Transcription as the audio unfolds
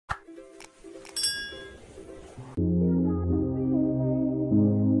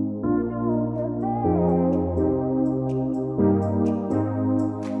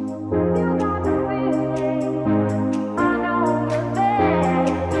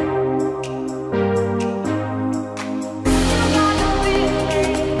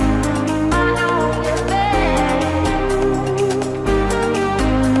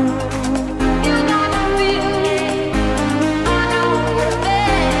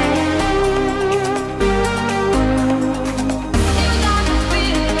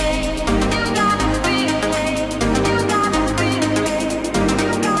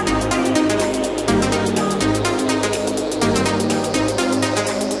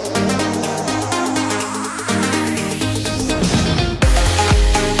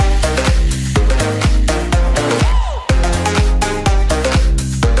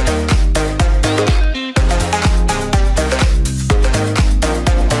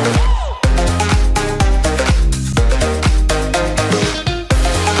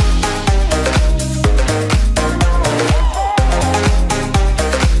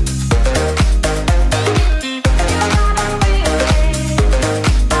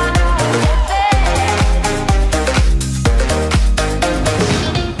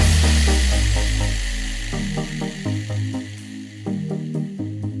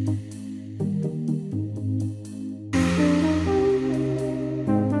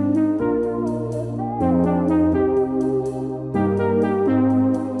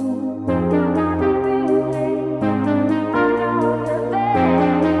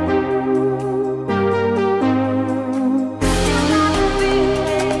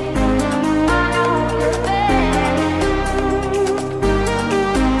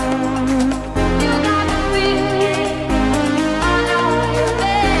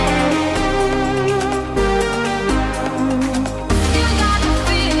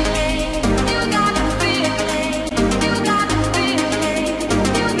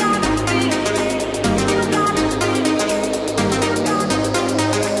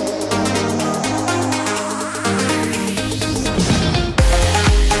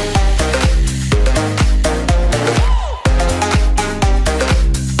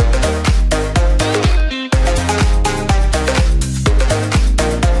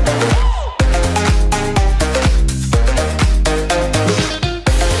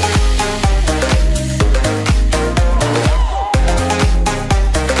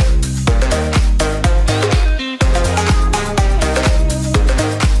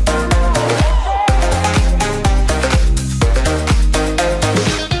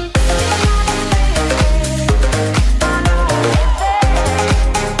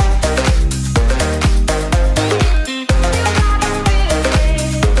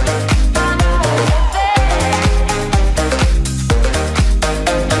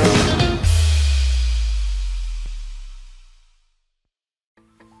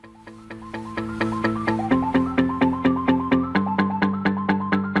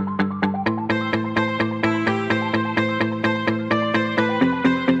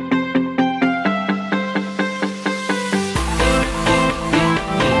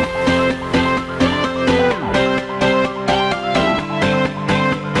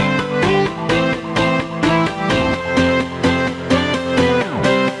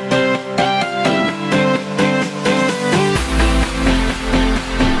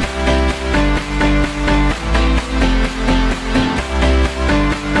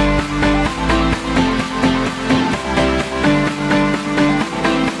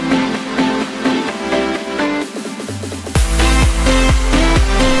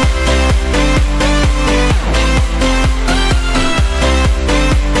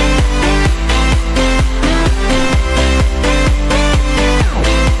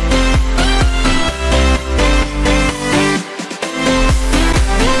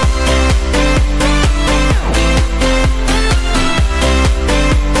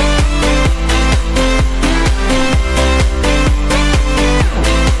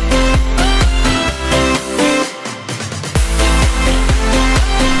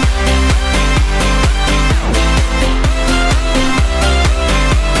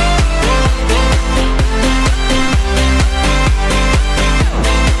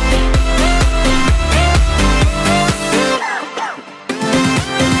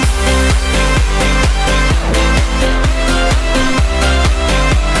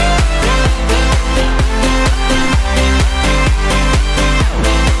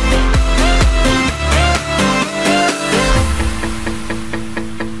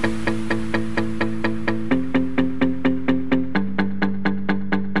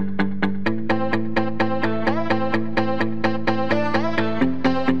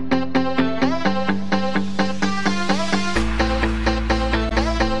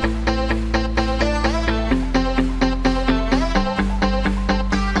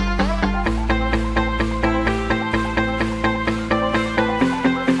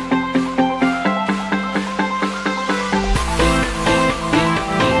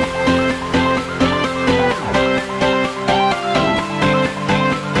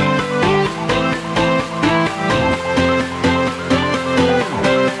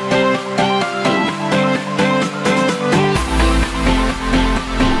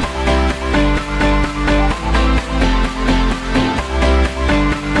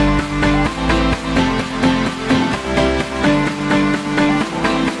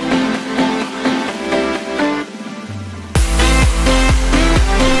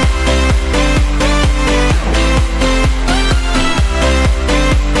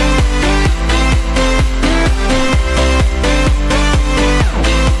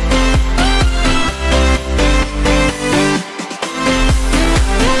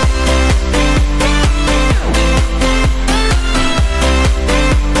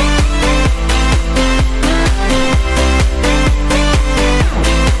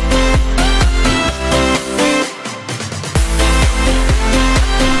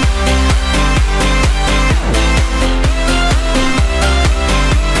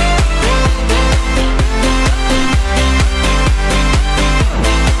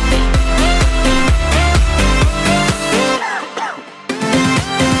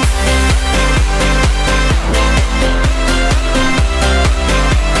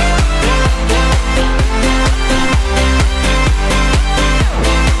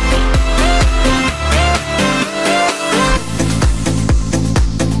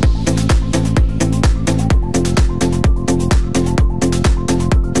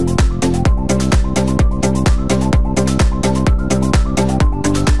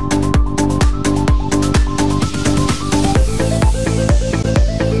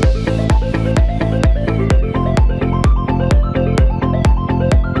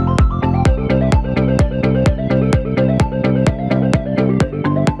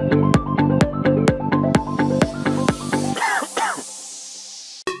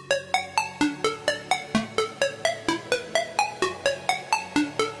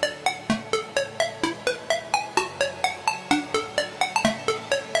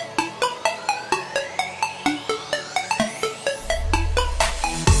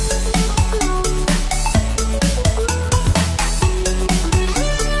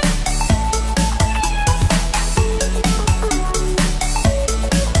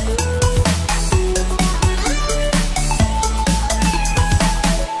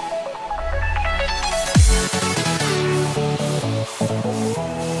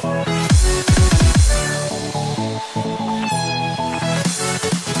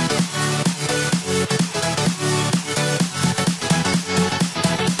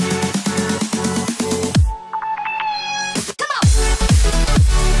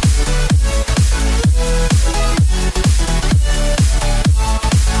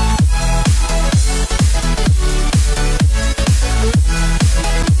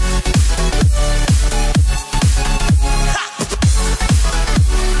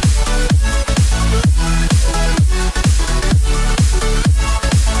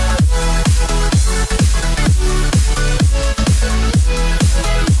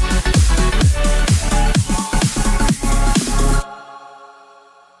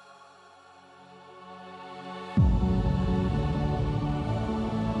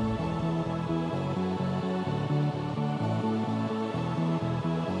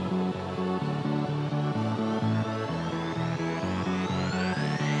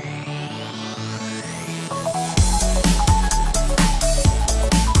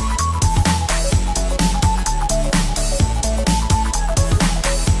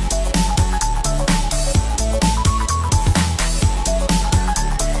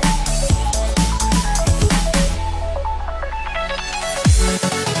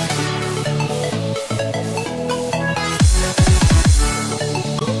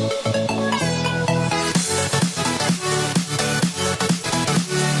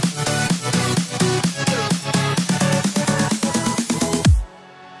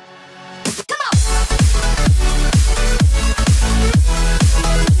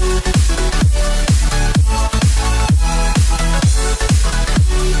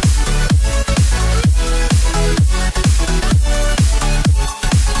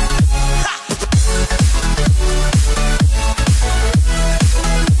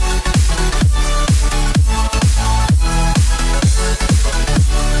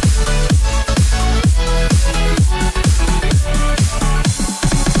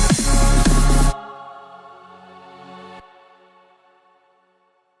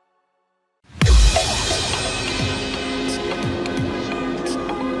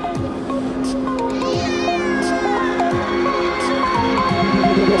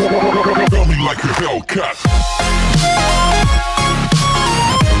like a Hellcat.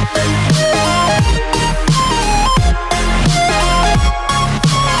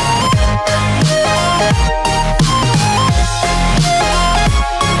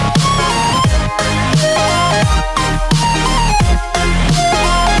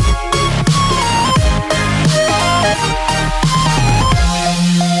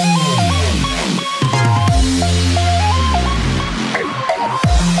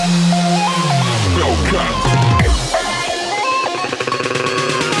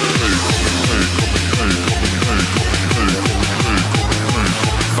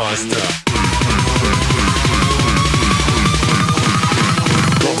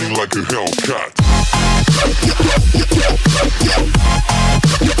 Coming like a Hellcat.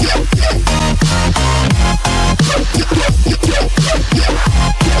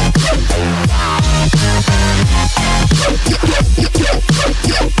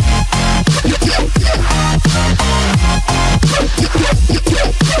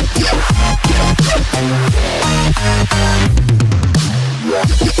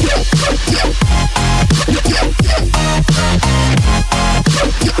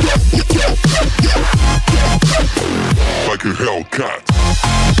 Like a Hellcat.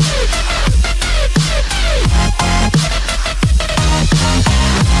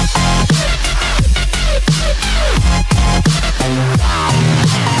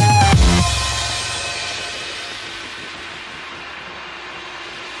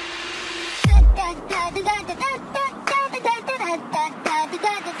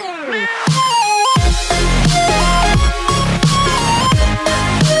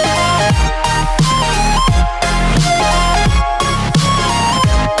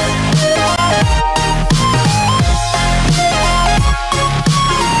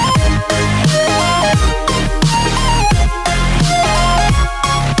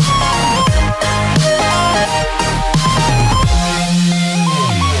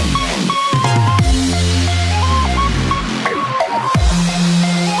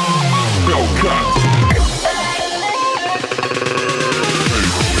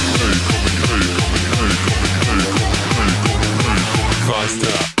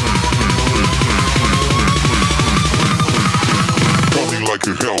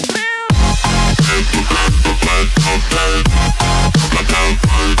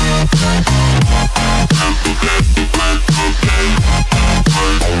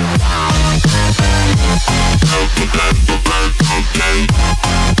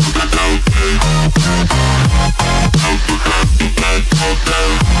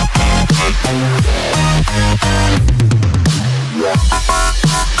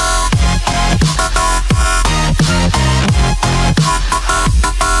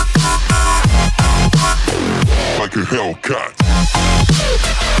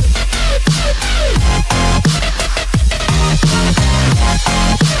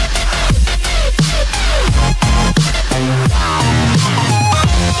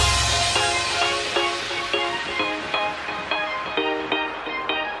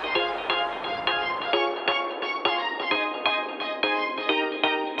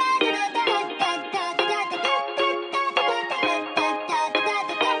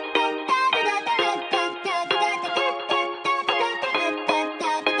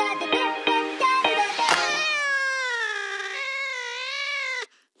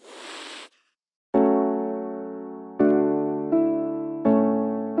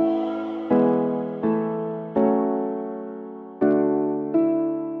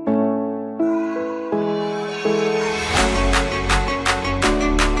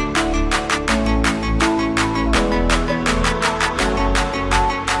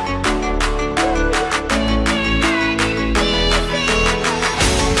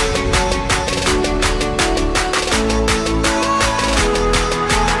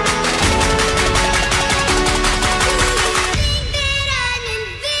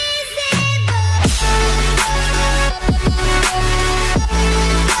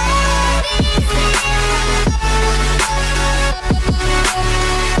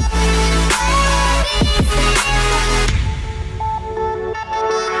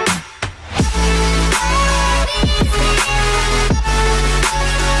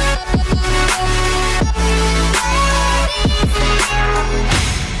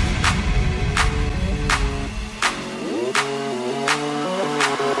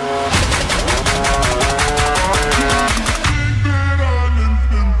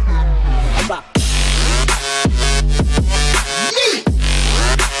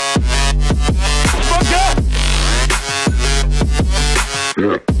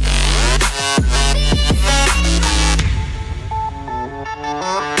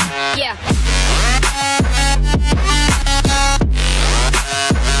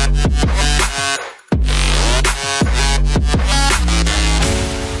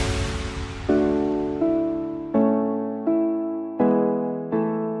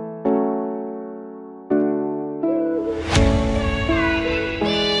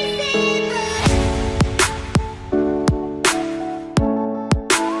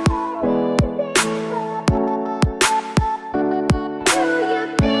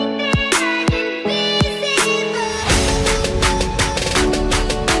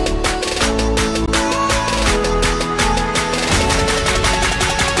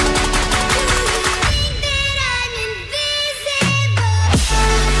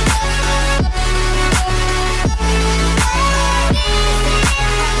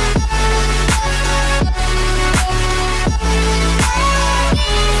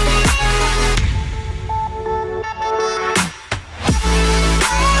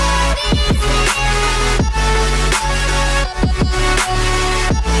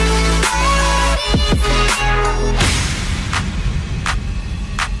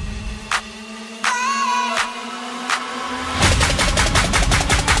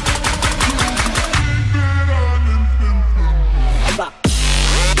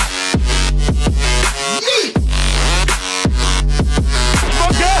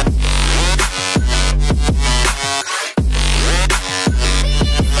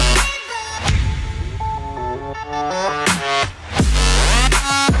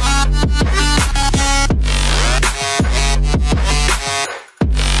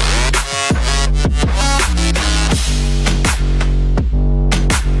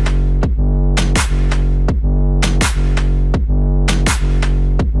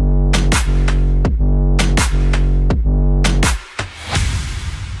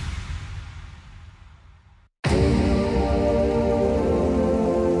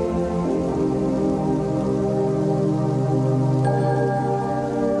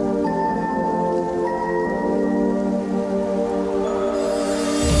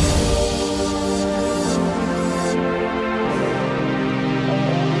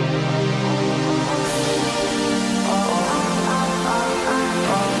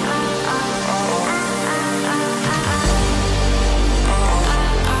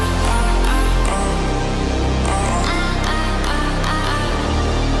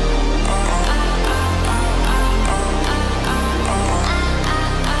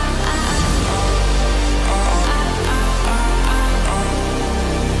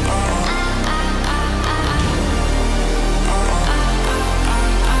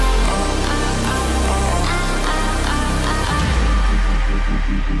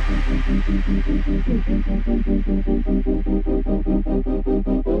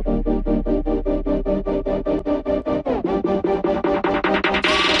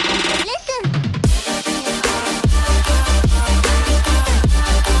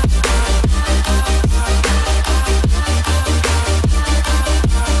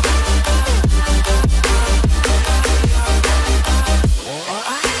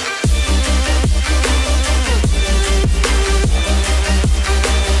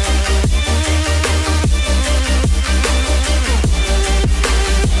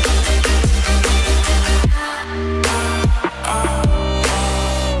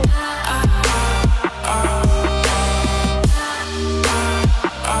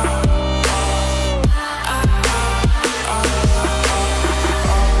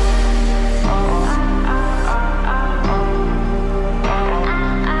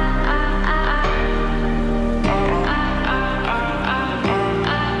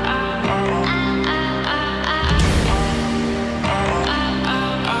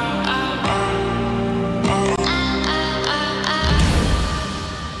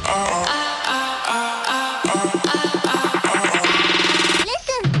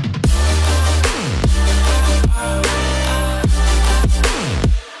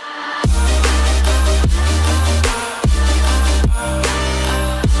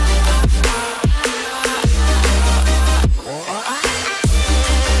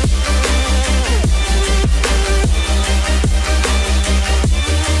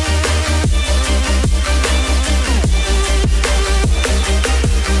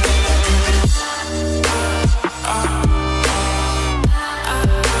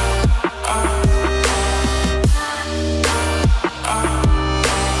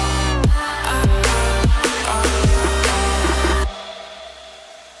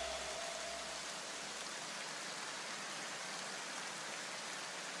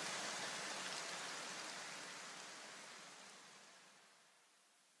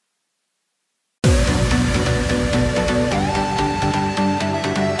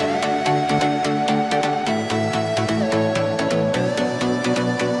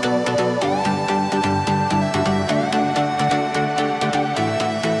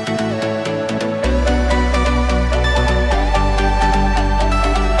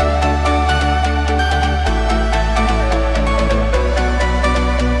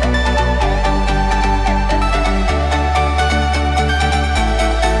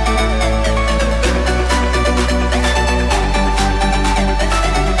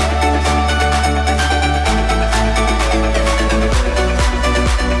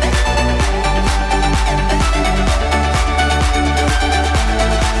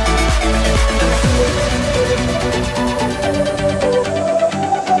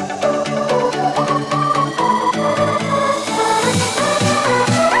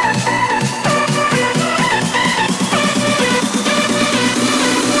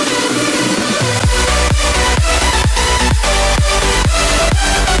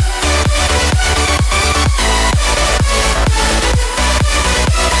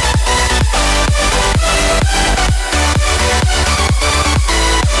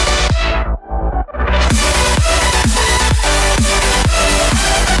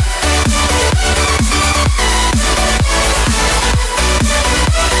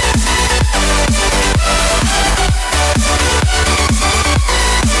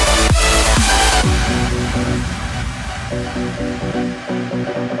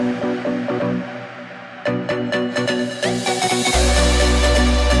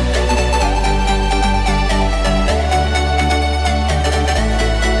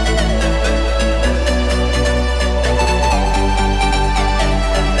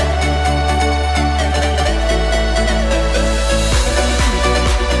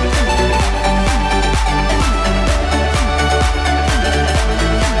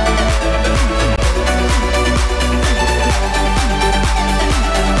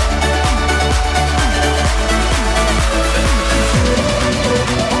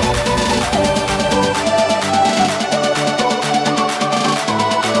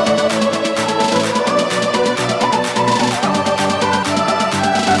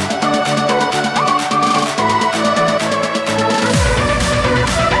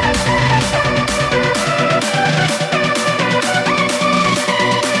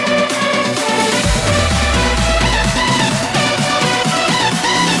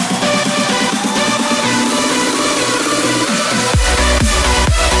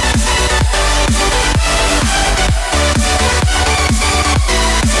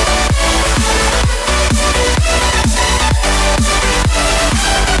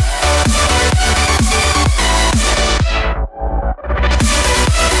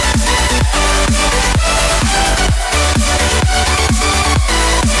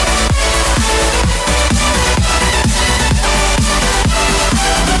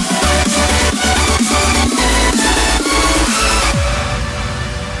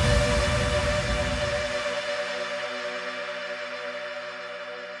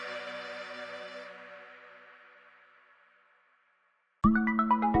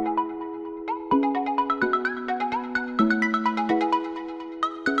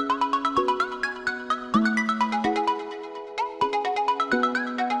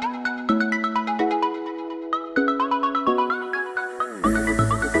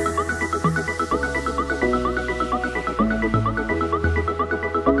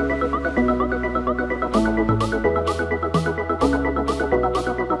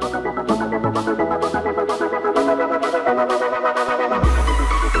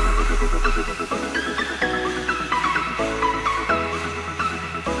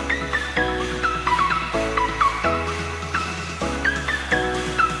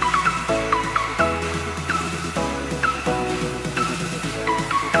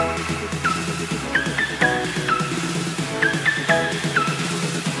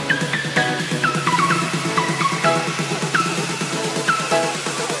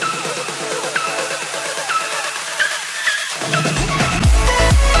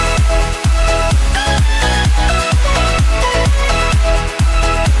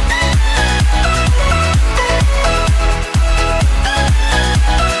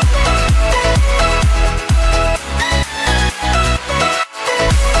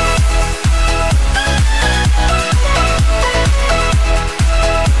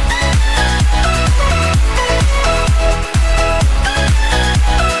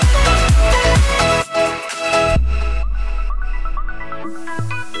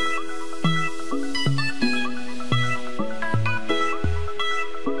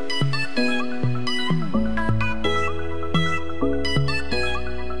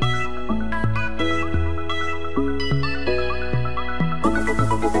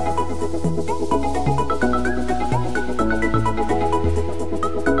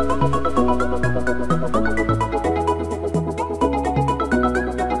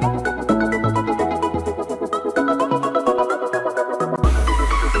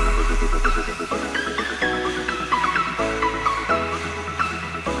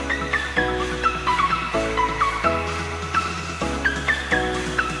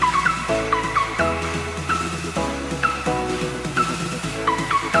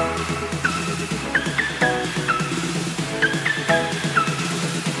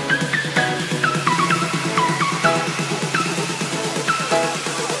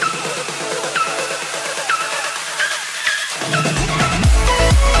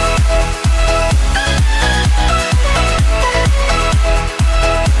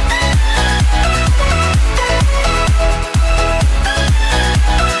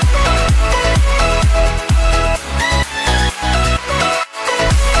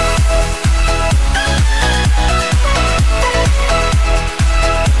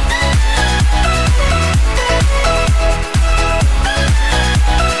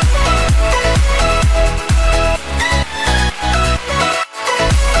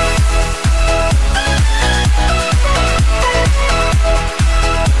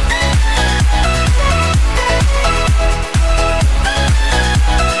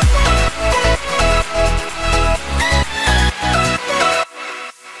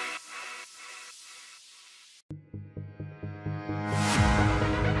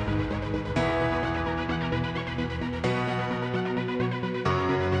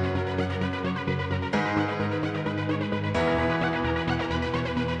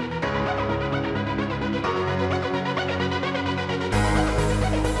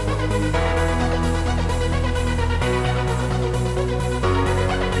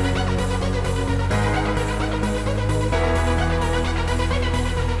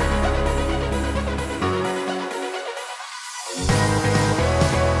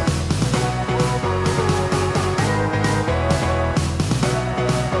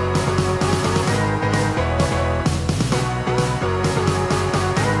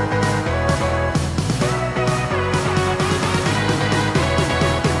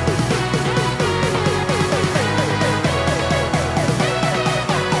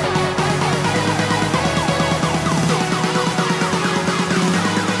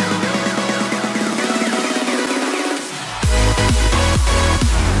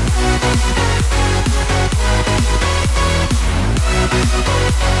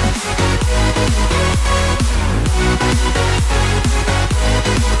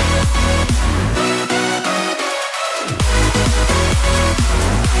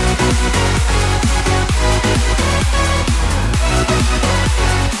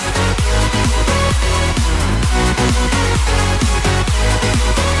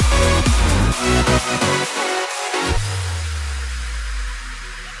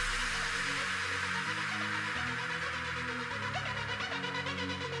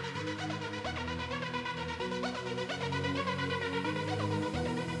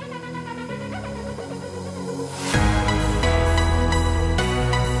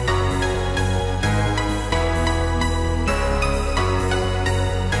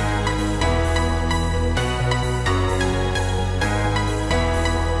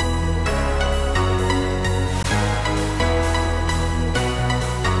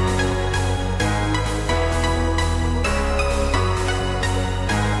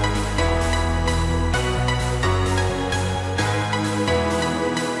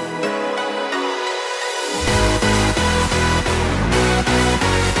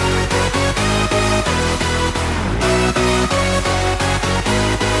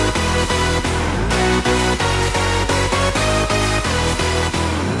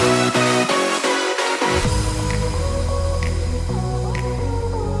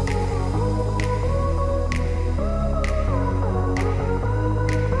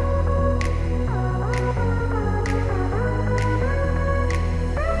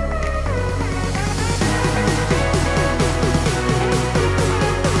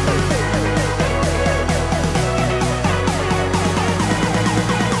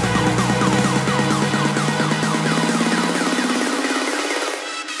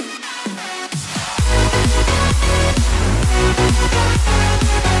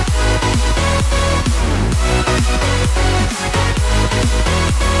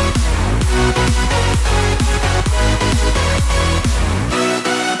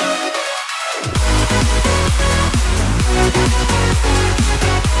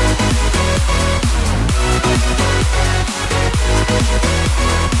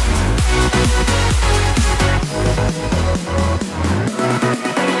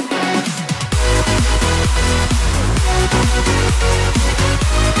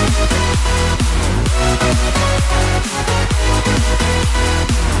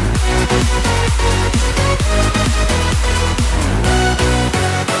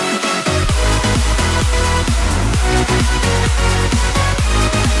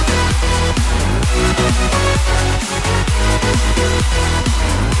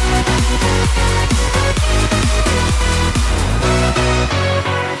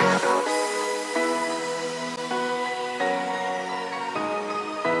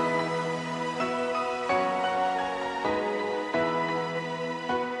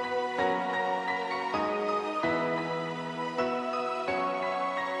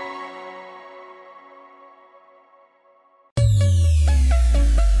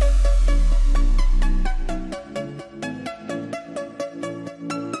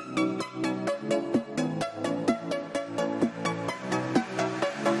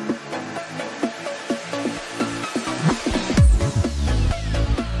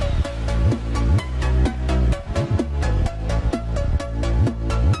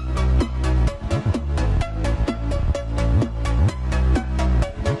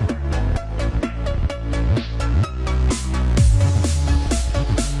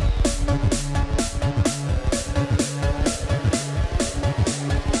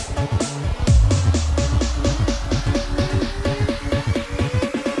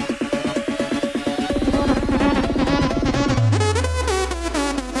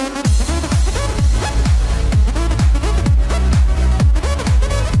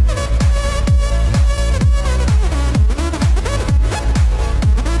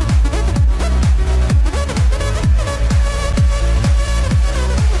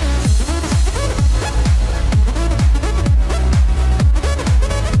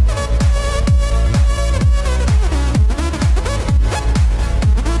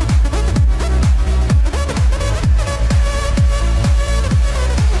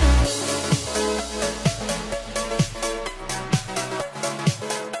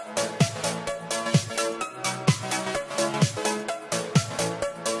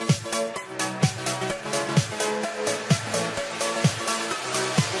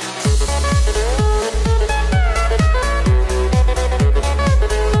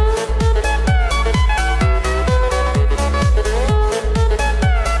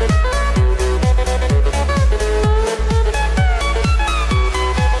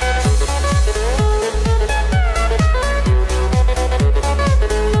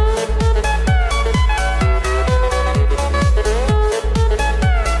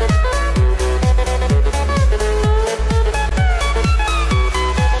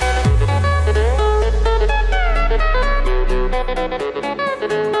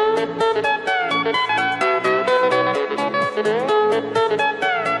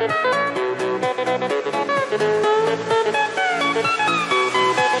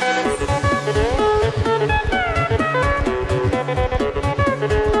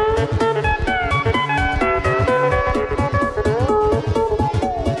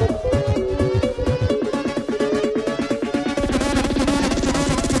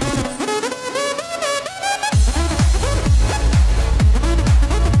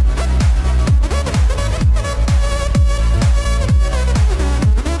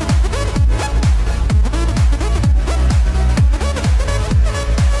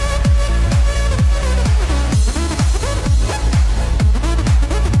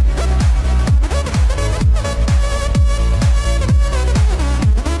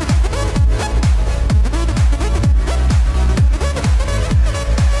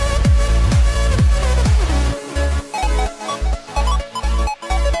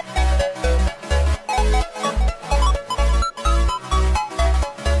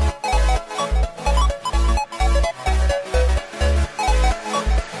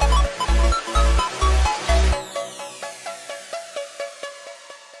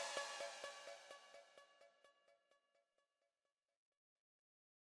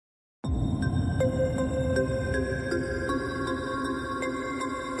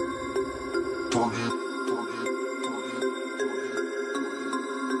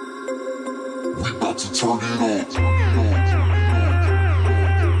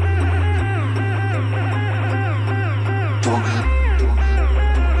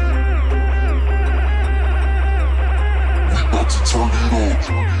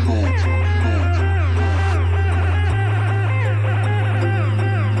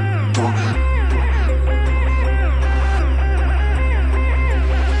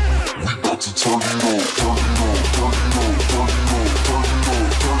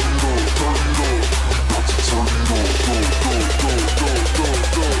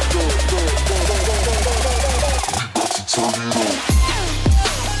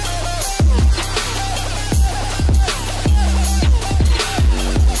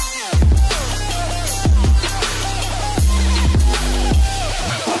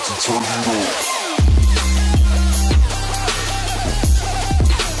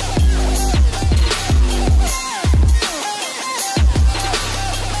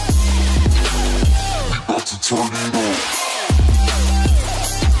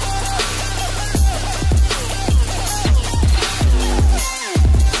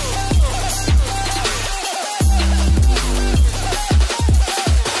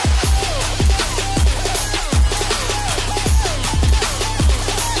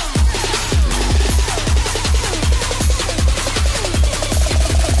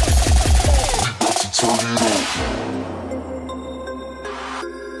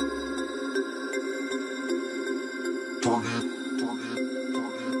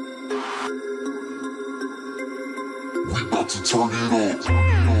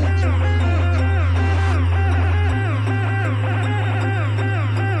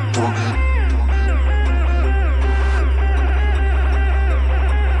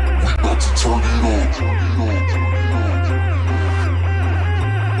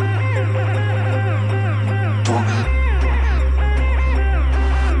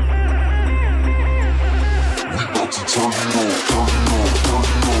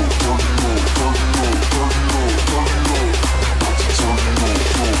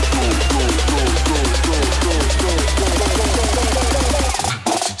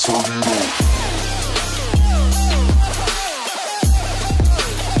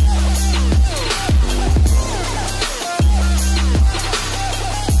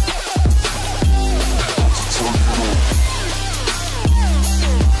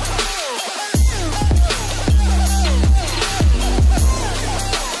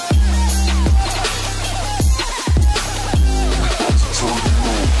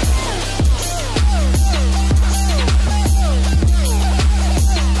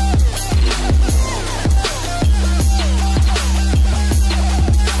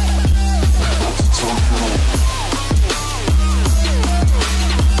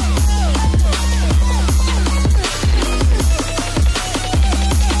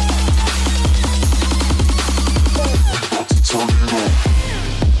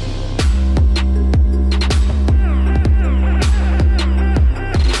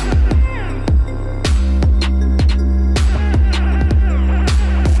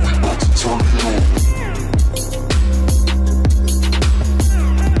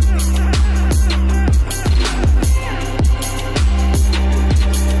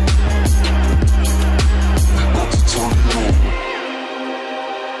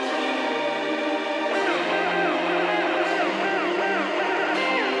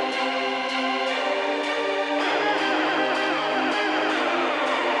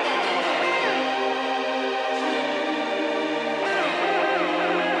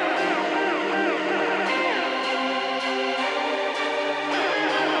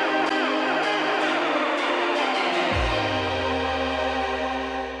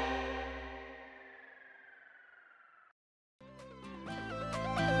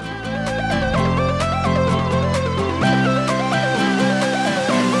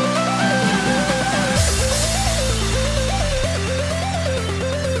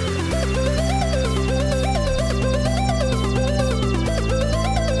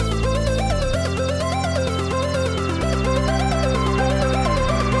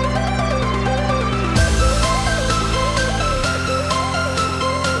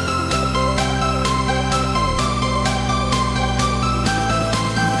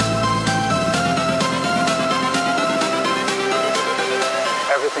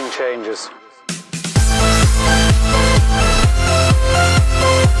 everything changes.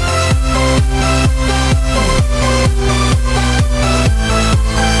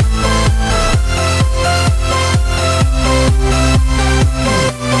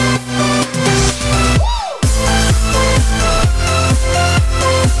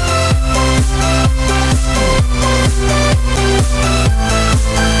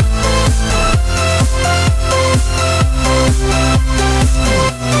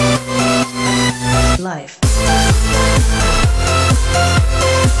 Life.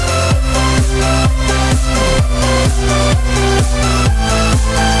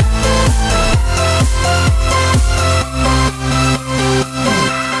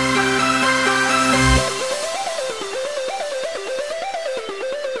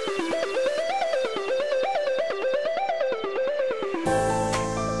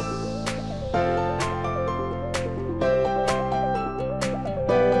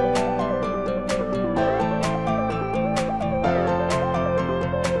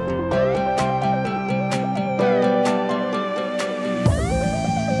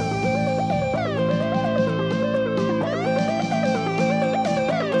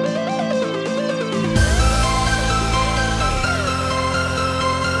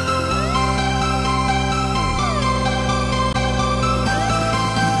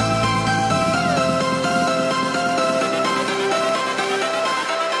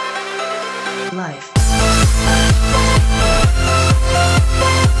 Life.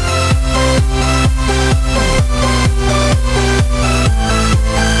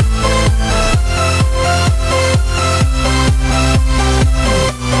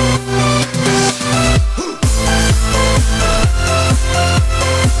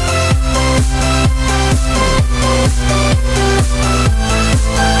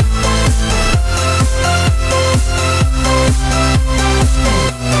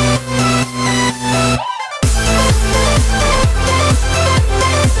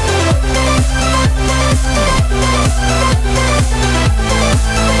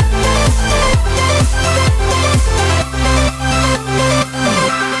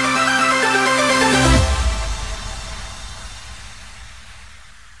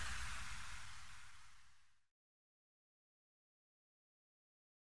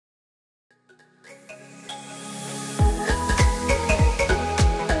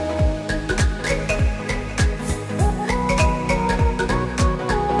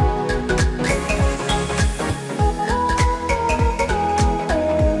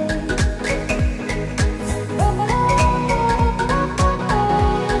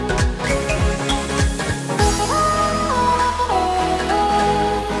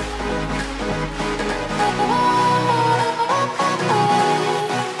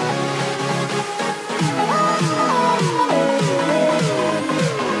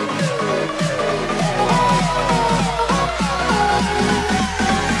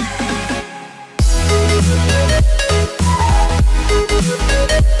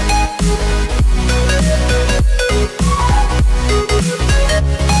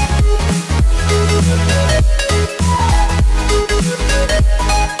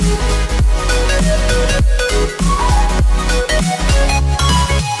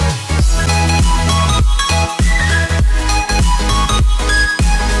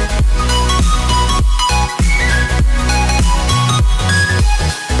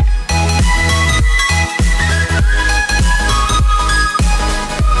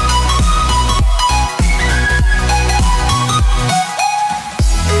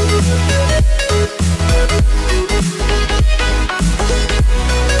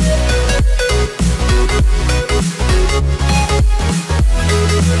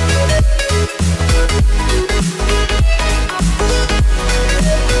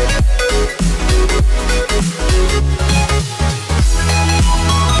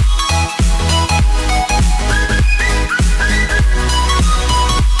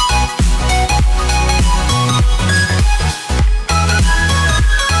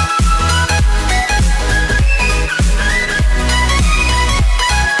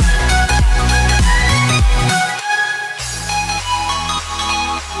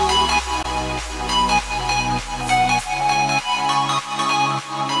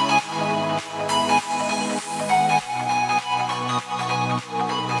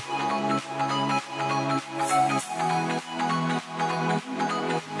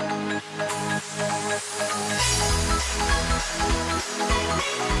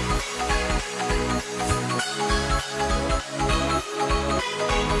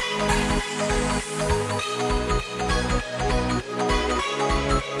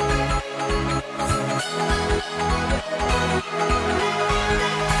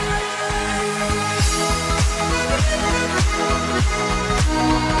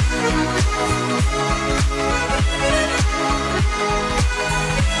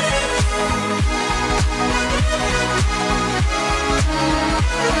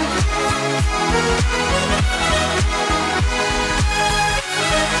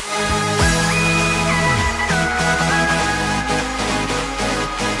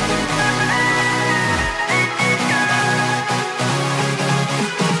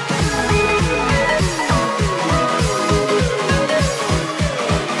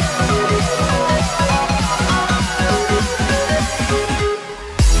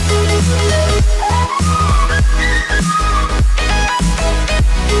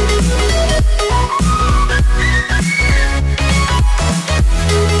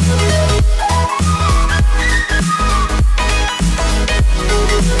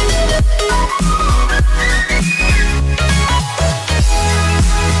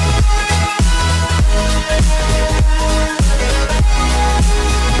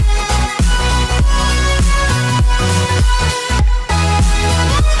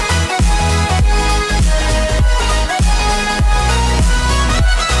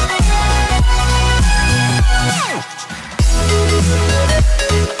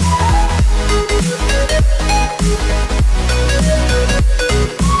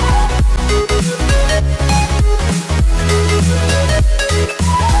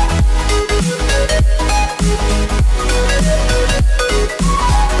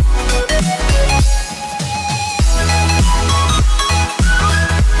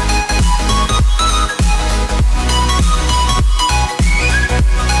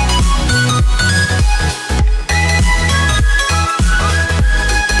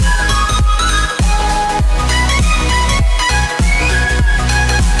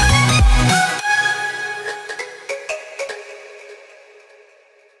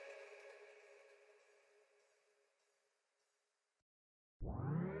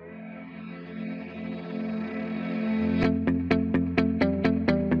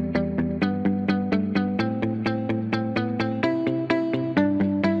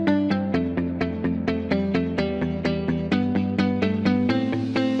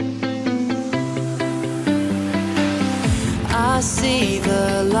 see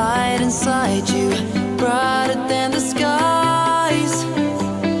the light inside you, brighter than the skies.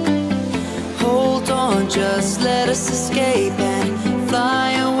 Hold on, just let us escape and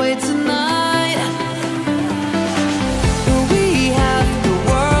fly away tonight. We have the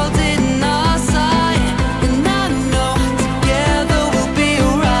world in our sight, and I know together we'll be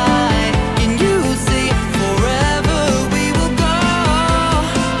alright. Can you see forever we will go?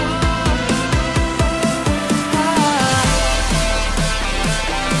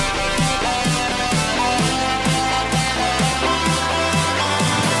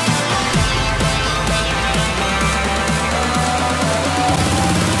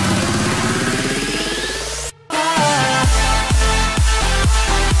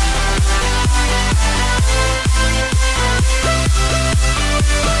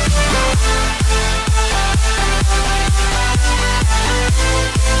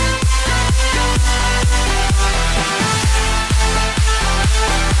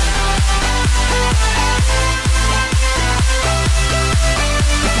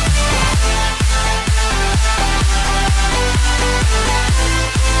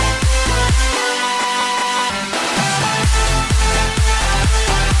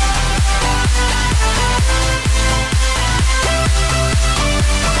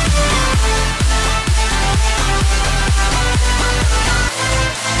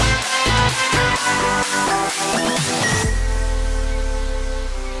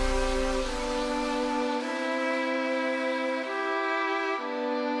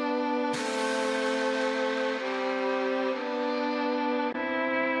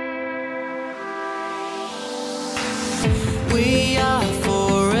 We are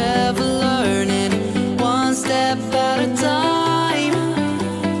forever learning, one step at a time.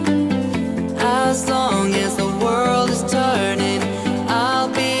 As long as the world is turning, I'll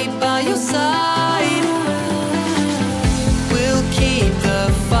be by your side. We'll keep the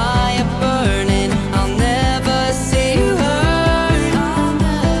fire burning, I'll never see you hurt.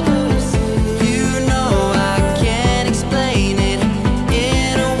 You know I can't explain it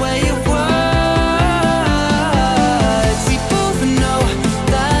in a way of words. We both know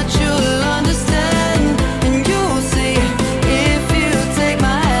that you'll understand, and you'll see if you take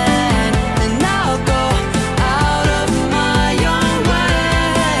my hand, and I'll go out of my own way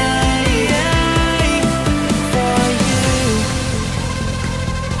for you,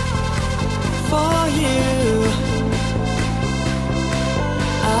 for you.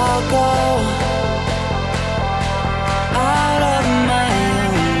 I'll go out of my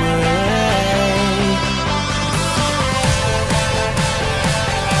own way.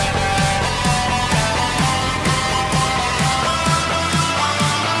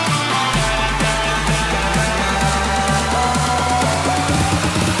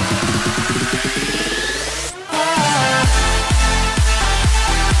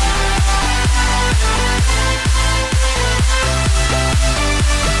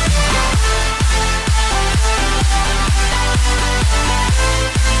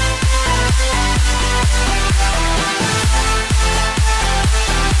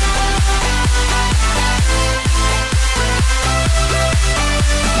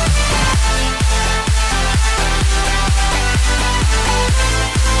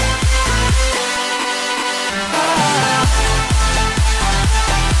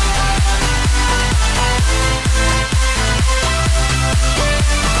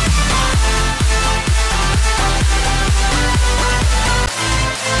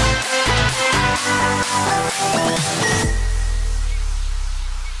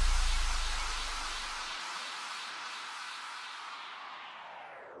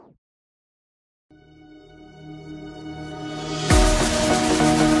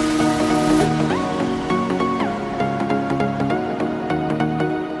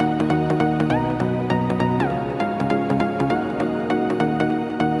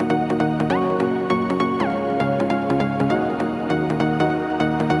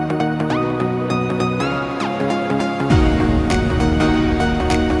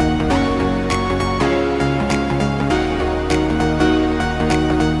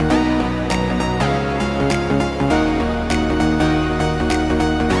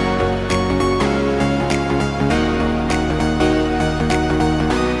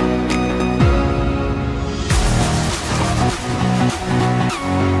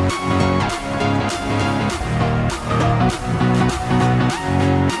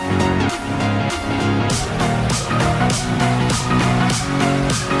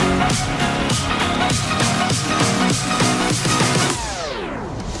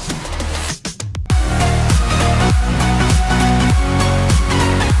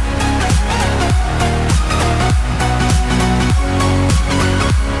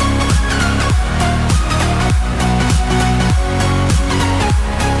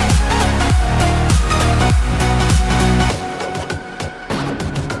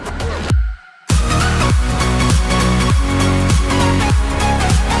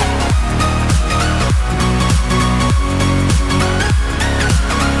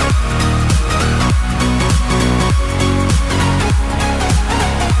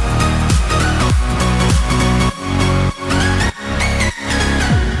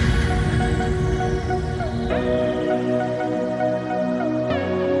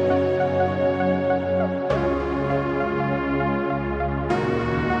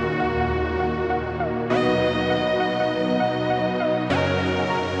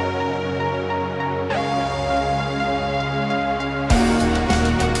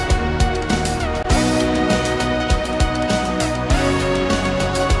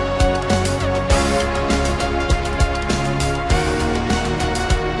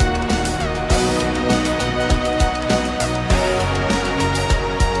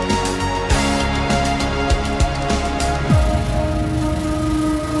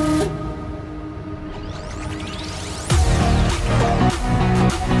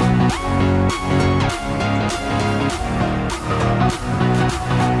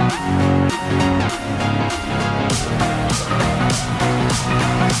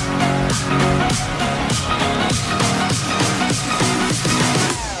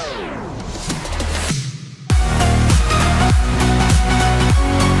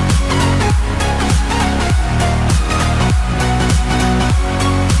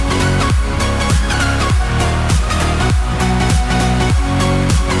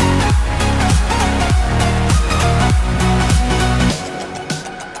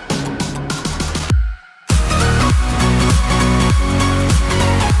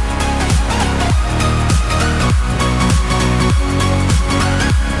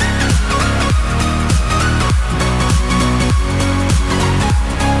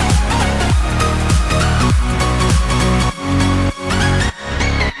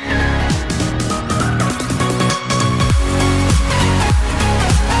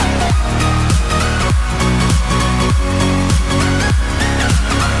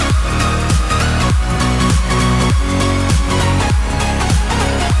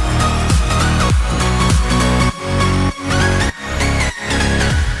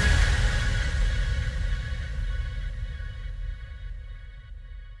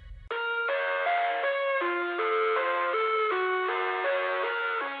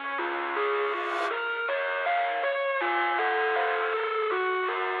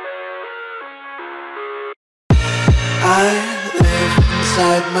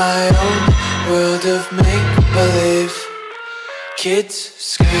 inside my own world of make-believe. Kids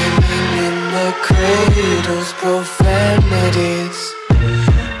screaming in their cradles, profanities.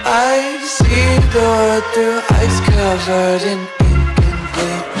 I see the world through ice covered in ink and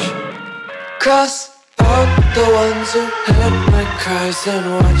bleach. Cross out the ones who heard my cries and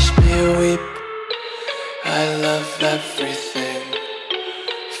watched me weep. I love everything.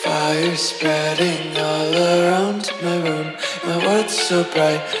 Fire spreading all around my room. My world's so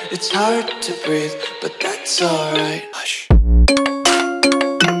bright, it's hard to breathe, but that's alright. Hush.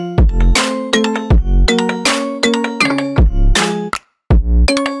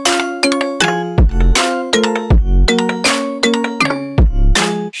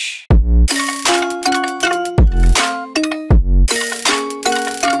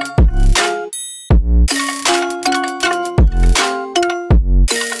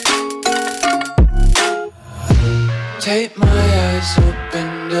 Take my eyes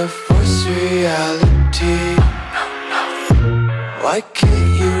open to force reality. Why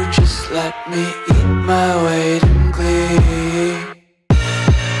can't you just let me eat my weight in glee?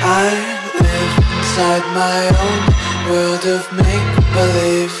 I live inside my own world of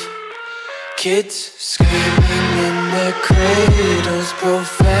make-believe. Kids screaming in their cradles,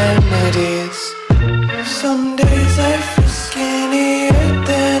 profanities. Some days I feel skinnier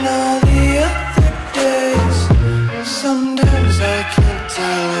than all the other days. Sometimes I can't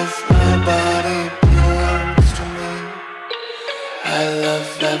tell if my body belongs to me. I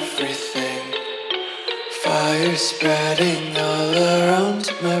love everything. Fire spreading all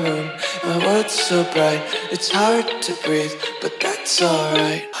around my room. My world's so bright, it's hard to breathe, but that's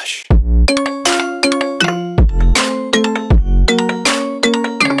alright. Hush.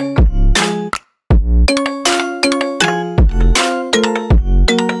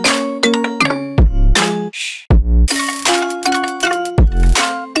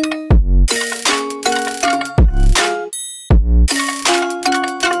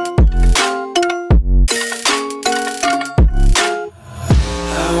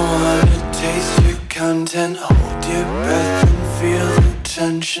 Content, hold your breath and feel the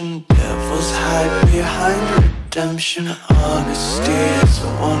tension. Devils hide behind redemption. Honesty is a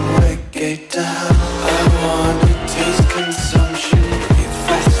one-way gate to hell. I wanna taste consumption, breathe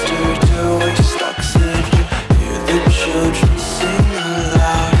faster to waste oxygen. Hear the children sing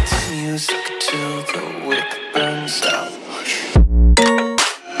aloud. It's music till the wick burns out.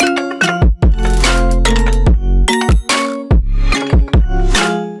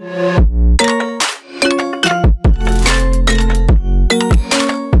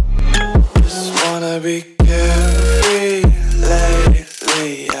 Be carefree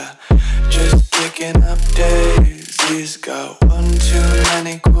lately, yeah. Just picking up daisies. Got one too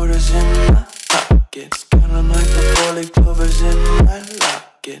many quarters in my pockets. Count 'em like the 4-leaf clovers in my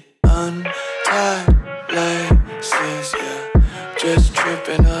locket. Untied laces, yeah. Just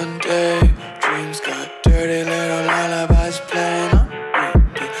tripping on daydreams. Got dirty little lullabies playing on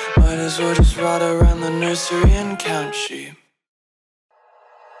repeat. Might as well just ride around the nursery and count sheep.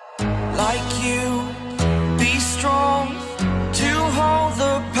 Like you, be strong to hold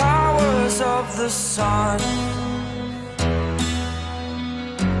the powers of the sun.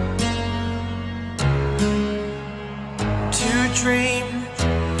 To dream,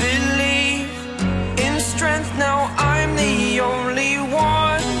 believe in strength. Now I'm the only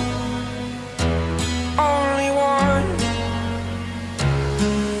one, only one.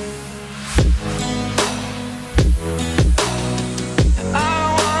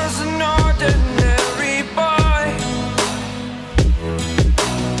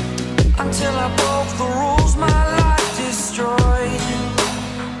 Until I broke the rules, my life destroyed.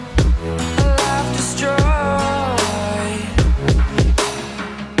 Life destroyed.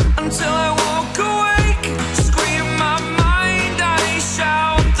 Until I woke awake, scream my mind, I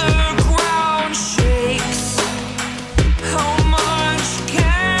shout, the ground shakes. How much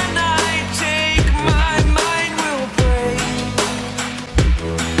can I take? My mind will break.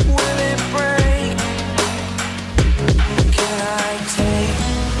 Will it break? Can I take?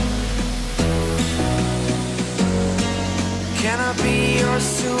 Can I be your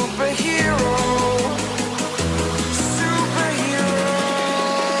superhero? Superhero.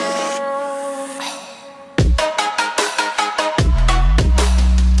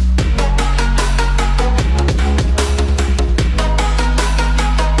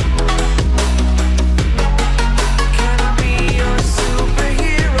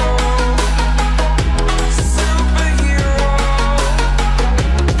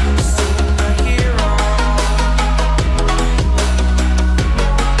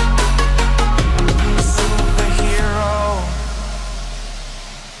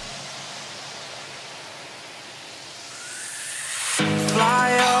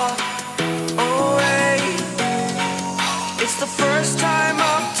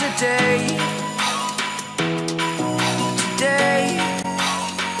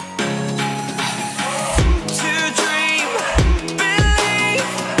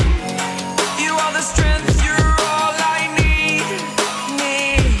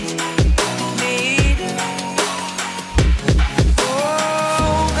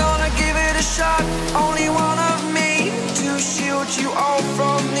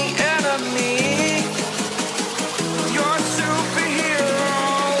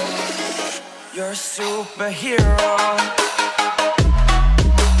 superhero.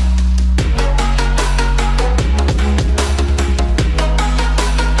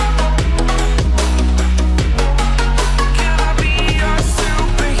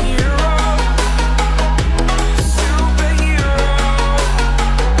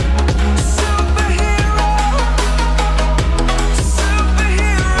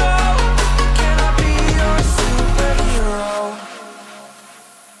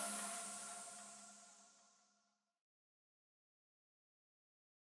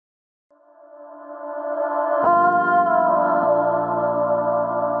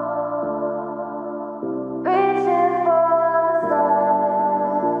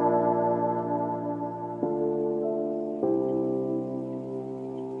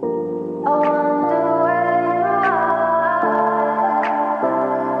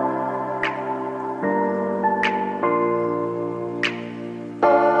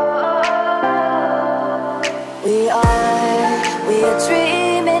 We are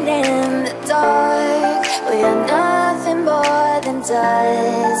dreaming in the dark. We are nothing more than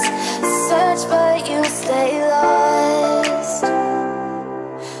dust. Search but you stay lost.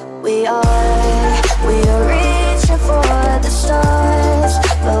 We are reaching for the stars,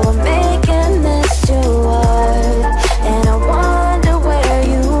 but we're making this too hard. And I wonder where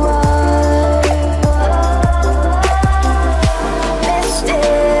you are, mysterious.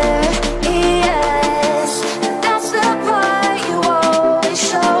 That's the part you always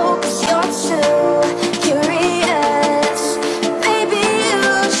show, 'cause you're too curious. Maybe you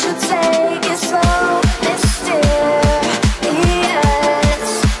should take it slow, mysterious.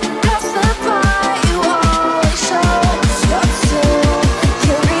 That's the part you always show, 'cause you're too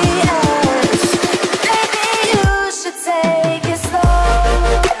curious. Maybe you should take it slow.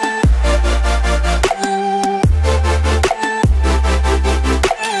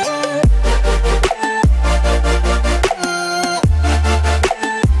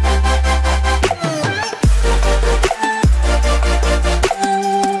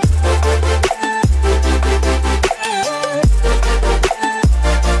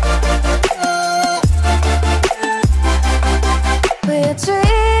 We're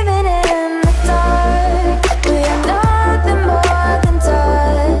dreaming in the dark. We are nothing more than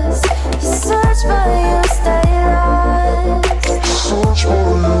dust. You search but you stay lost.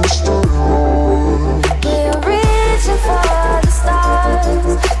 We are reaching for the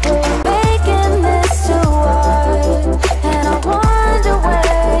stars. We're making this too hard. And I wonder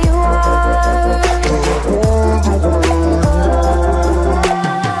where you are,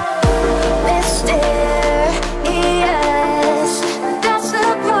 mysterious. That's the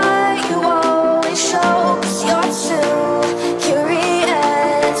part you always show, 'cause you're too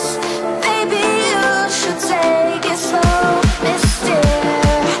curious. Maybe you should take it slow, mysterious.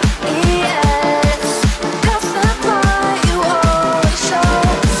 That's the part you always show,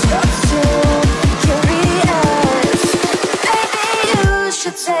 'cause you're too curious. Maybe you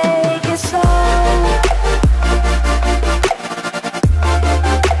should take it slow.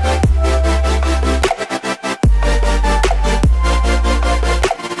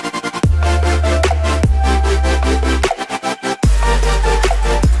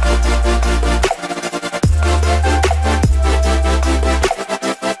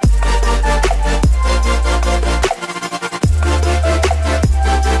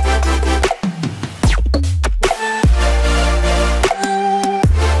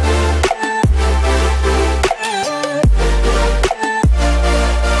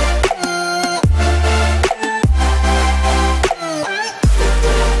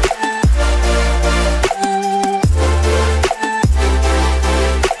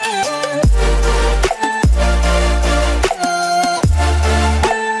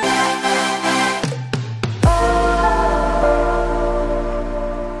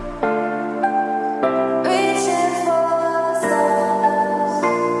 Reaching for stars.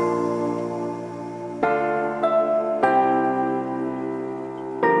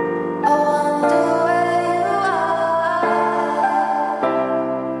 I wonder where you are.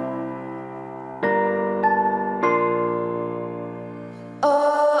 Oh.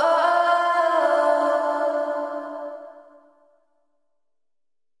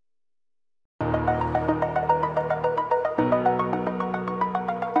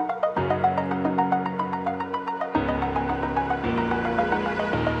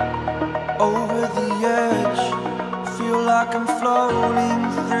 Over the edge, feel like I'm floating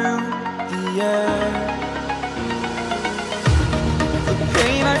through the air. The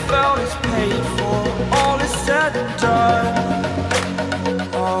pain I felt is paid for, all is said and done.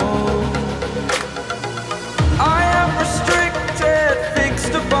 Oh, I am restricted,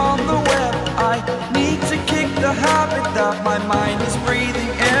 fixed upon the web. I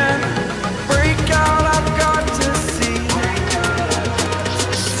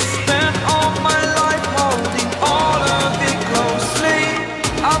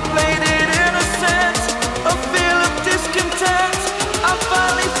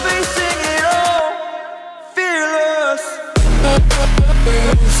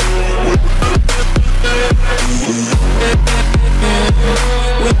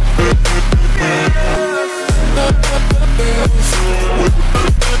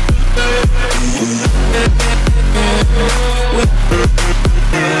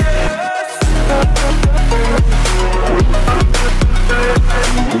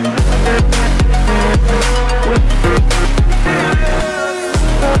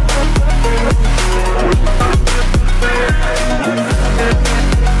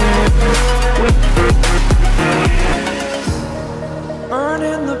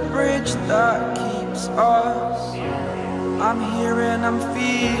and I'm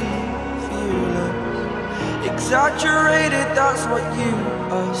fearless. Exaggerated, that's what you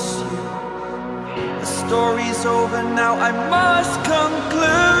assume. The story's over now, I must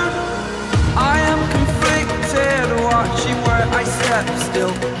conclude. I am conflicted, watching where I step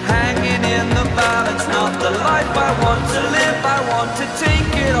still, hanging in the balance. Not the life I want to live, I want to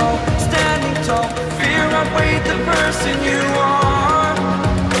take it all. Standing tall, fear outweighed the person you are.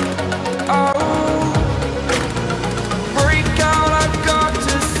 Oh, break out, I've got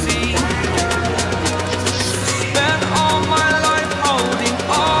to see. Spent all my life holding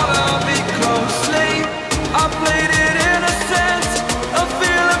all of it closely. I played it innocent, a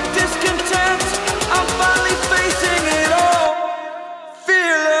feel of discontent. I'm finally facing it all,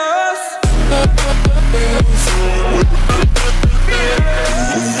 fearless.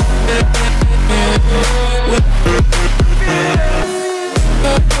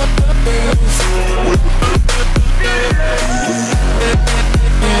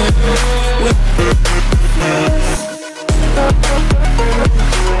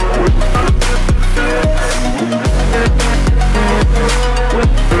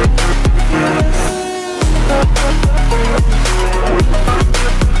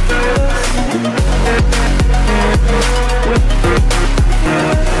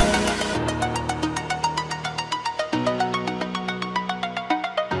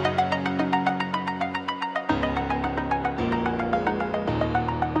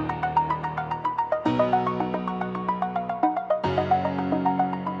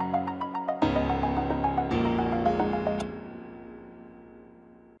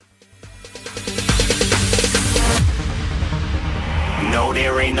 No,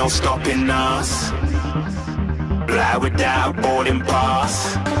 there ain't no stopping us. Fly without boarding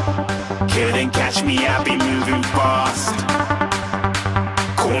pass. Couldn't catch me, I be moving fast.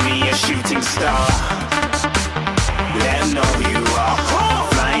 Call me a shooting star. Let 'em know who you are.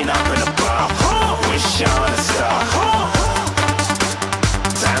 Flying up in a bar. Wish on a star.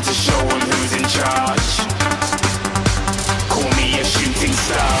 Time to show 'em who's in charge. Call me a shooting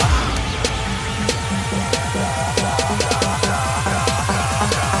star.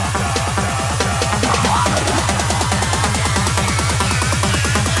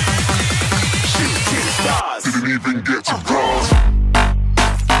 Didn't even get to cross.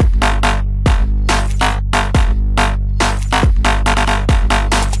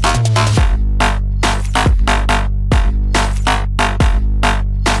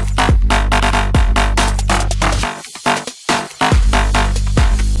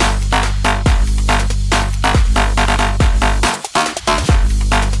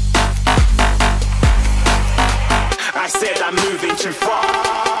 I said I'm moving too far.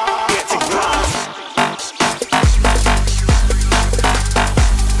 Get to glass.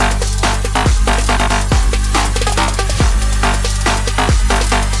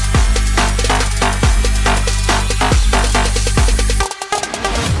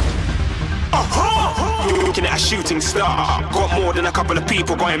 Looking at a shooting star. Got more than a couple of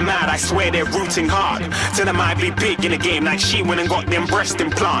people going mad, I swear they're rooting hard. Tell them I'd be big in the game like she went and got them breast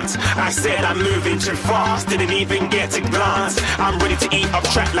implants. I said I'm moving too fast, didn't even get a glance. I'm ready to eat up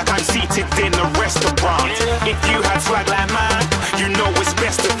track like I'm seated in a restaurant. If you had swag like mine, you know it's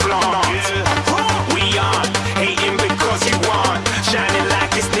best to flaunt. We aren't hating because you aren't shining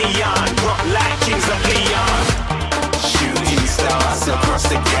like it's neon, rock like kings of Leon. Shooting stars across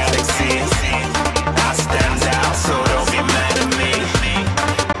the galaxy. I stand out, so don't be mad at me.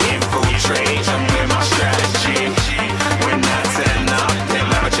 Infiltrate, I'm with my strategy. When I turn up, then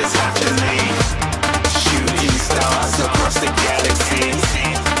I just have to leave. Shooting stars across the galaxy.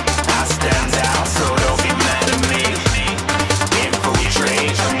 I stand out, so don't be mad at me.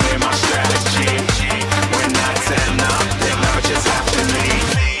 Infiltrate, I'm with my strategy. When I turn up, then I just have to leave.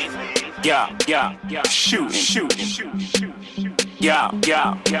 Yeah, shooting. Yeah, shooting.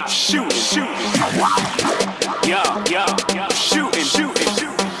 Yeah, shooting. Yeah,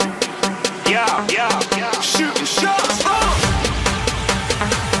 shooting shots.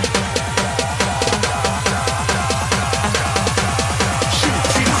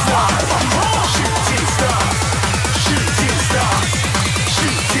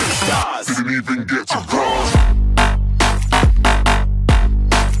 Shooting stars. Didn't even get to cross.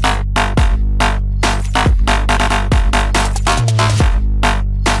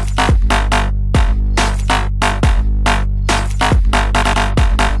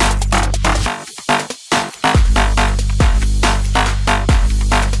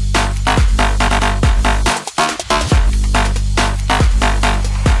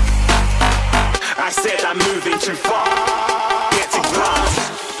 I'm moving too far. Get to glass.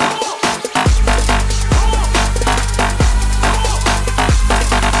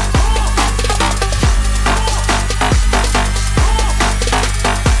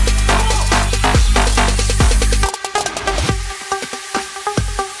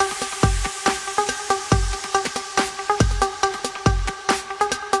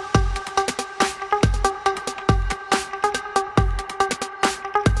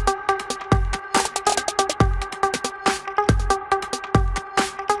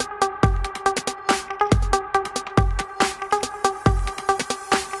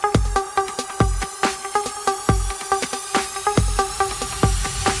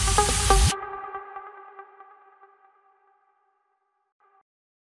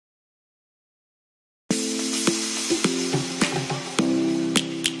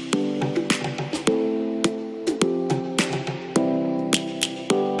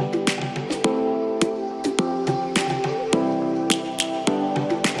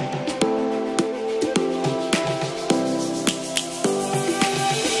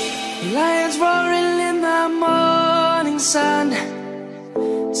 Lions roaring in the morning sun,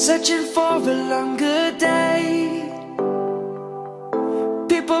 searching for a longer day.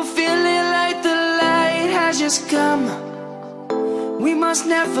 People feeling like the light has just come. We must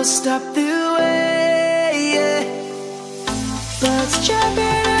never stop the way, yeah. Birds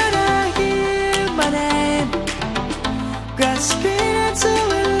chirping and I hear my name, grasping into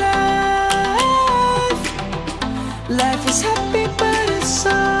a life. Life is happy but it's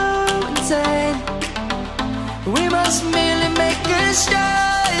so insane. We must merely make a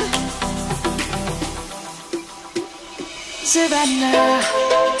start. Savannah,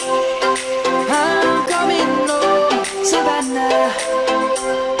 I'm coming home. Savannah,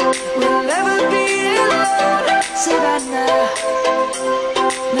 we'll never be alone. Savannah,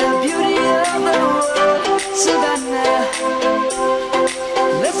 the beauty of the world. Savannah,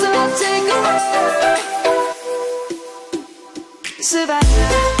 let's all take a walk.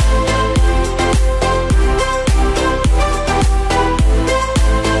 Savannah.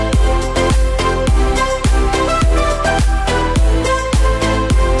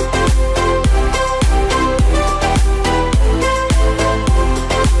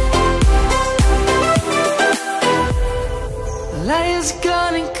 Lion's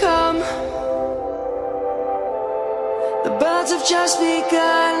gonna come. The birds have just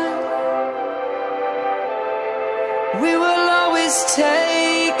begun. We will always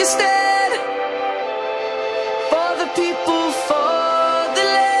take a stand for the people, for the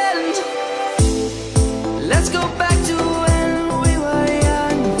land. Let's go back to when we were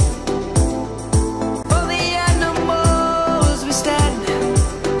young. For the animals we stand.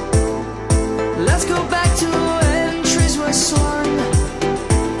 Let's go back to when trees were swung.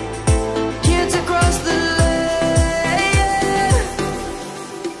 Kids across the land.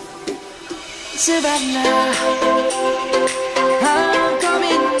 Savannah, I'm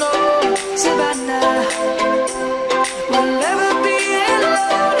coming home. Savannah, we'll never be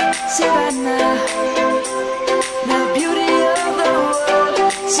alone. Savannah, the beauty of the world.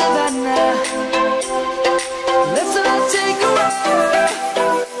 Savannah, let's all take a walk.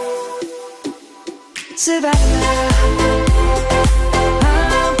 Savannah,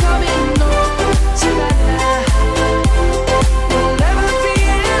 I'm coming home. Savannah, we'll never be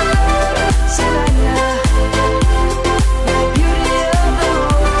alone. Savannah, the beauty of the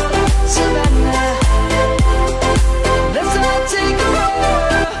world. Savannah, let's all take a walk.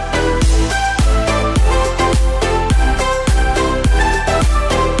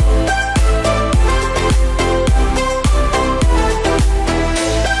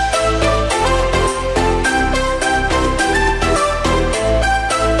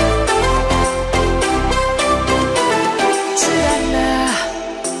 Savannah,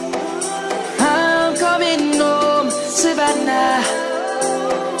 I'm coming home. Savannah,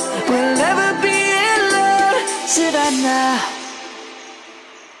 we'll never be alone. Savannah.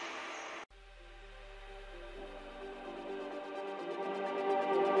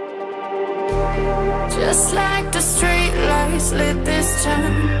 Just like the street lights lit this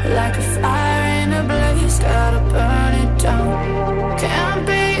town, like a fire in a blaze, gotta burn it down. Can't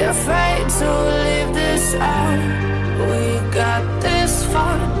be afraid to leave this out. We got this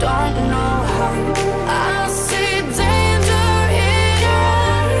far, don't know how. I see danger in your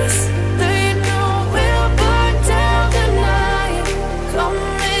eyes. They know we'll burn down the night.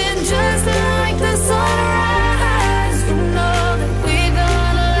 Coming just like the sunrise. You know that we're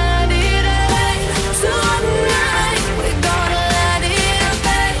gonna let it rain. Tonight, we're gonna let it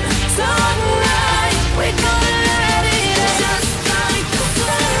rain. Tonight, we're gonna let it rain. Just like the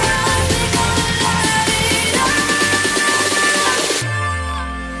sunrise, we're gonna let it rain.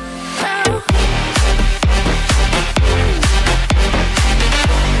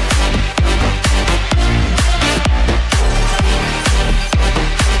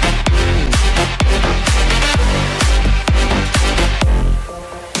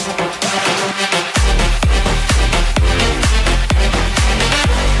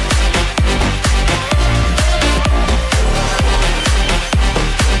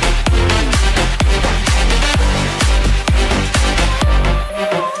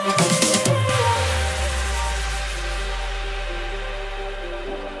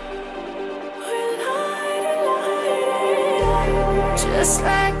 Just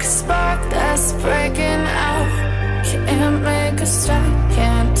like a spark that's breaking out. Can't make a stop,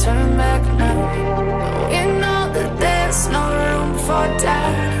 can't turn back now. We know that there's no room for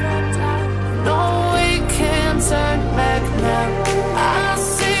doubt. No, we can't turn back now. I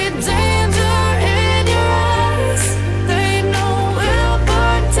see danger in your eyes. They know we'll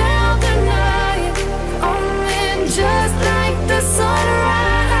burn down the night. Coming just like the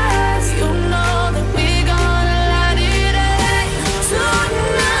sunrise.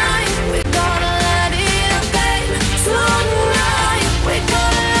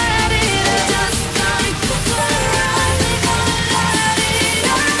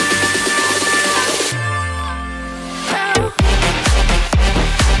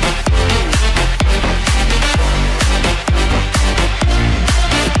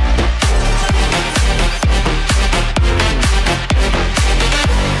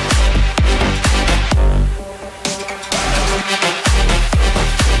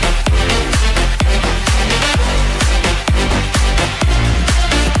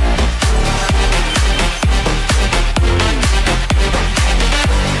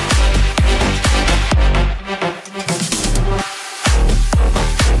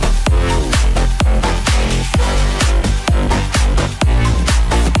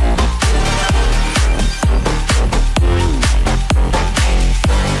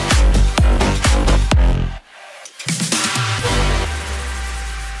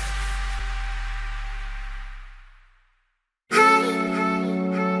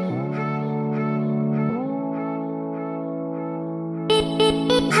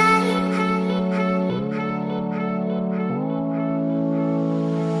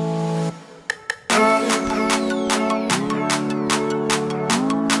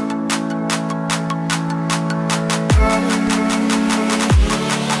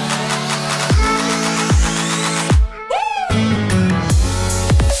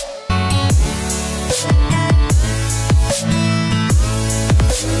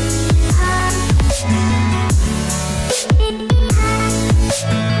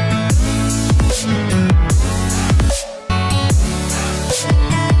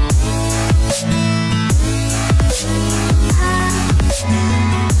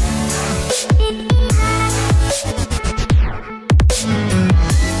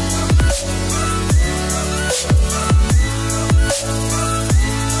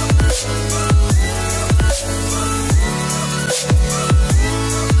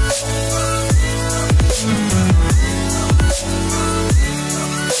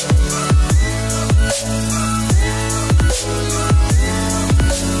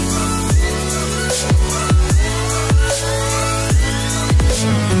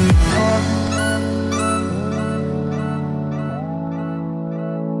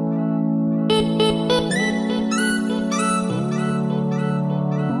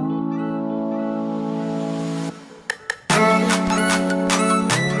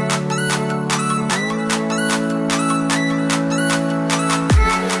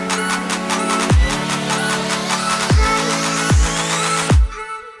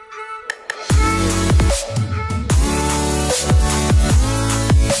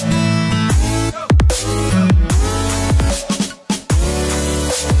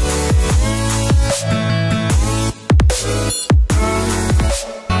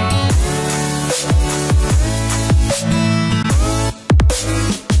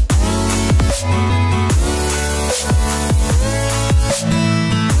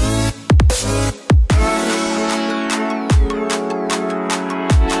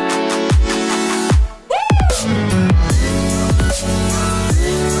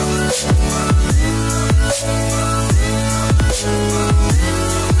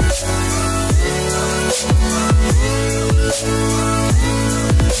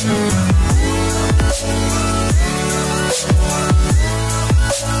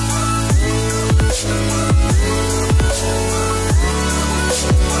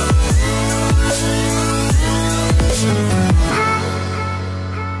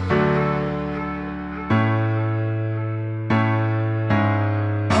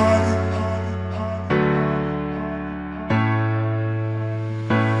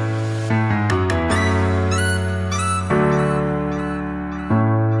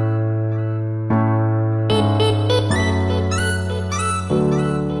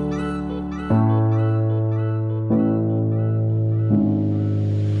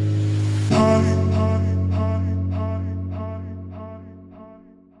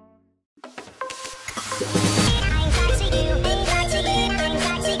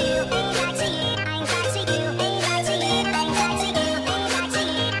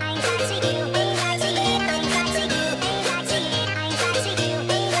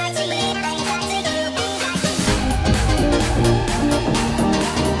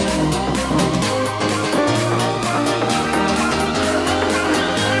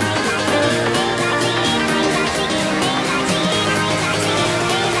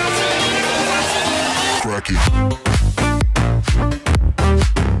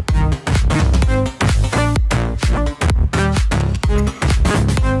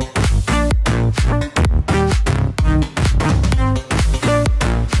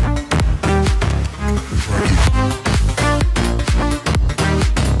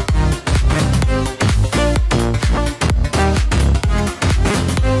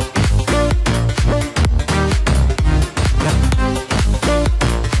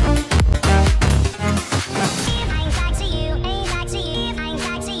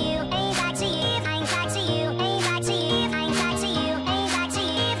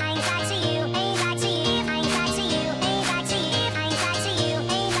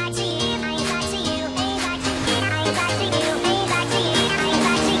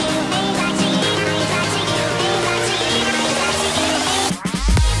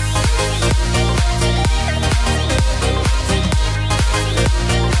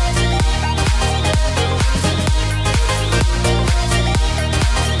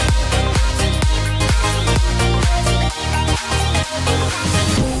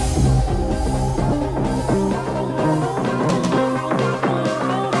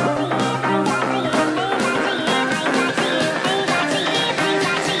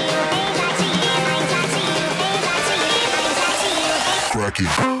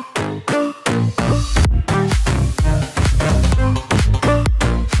 Rocky.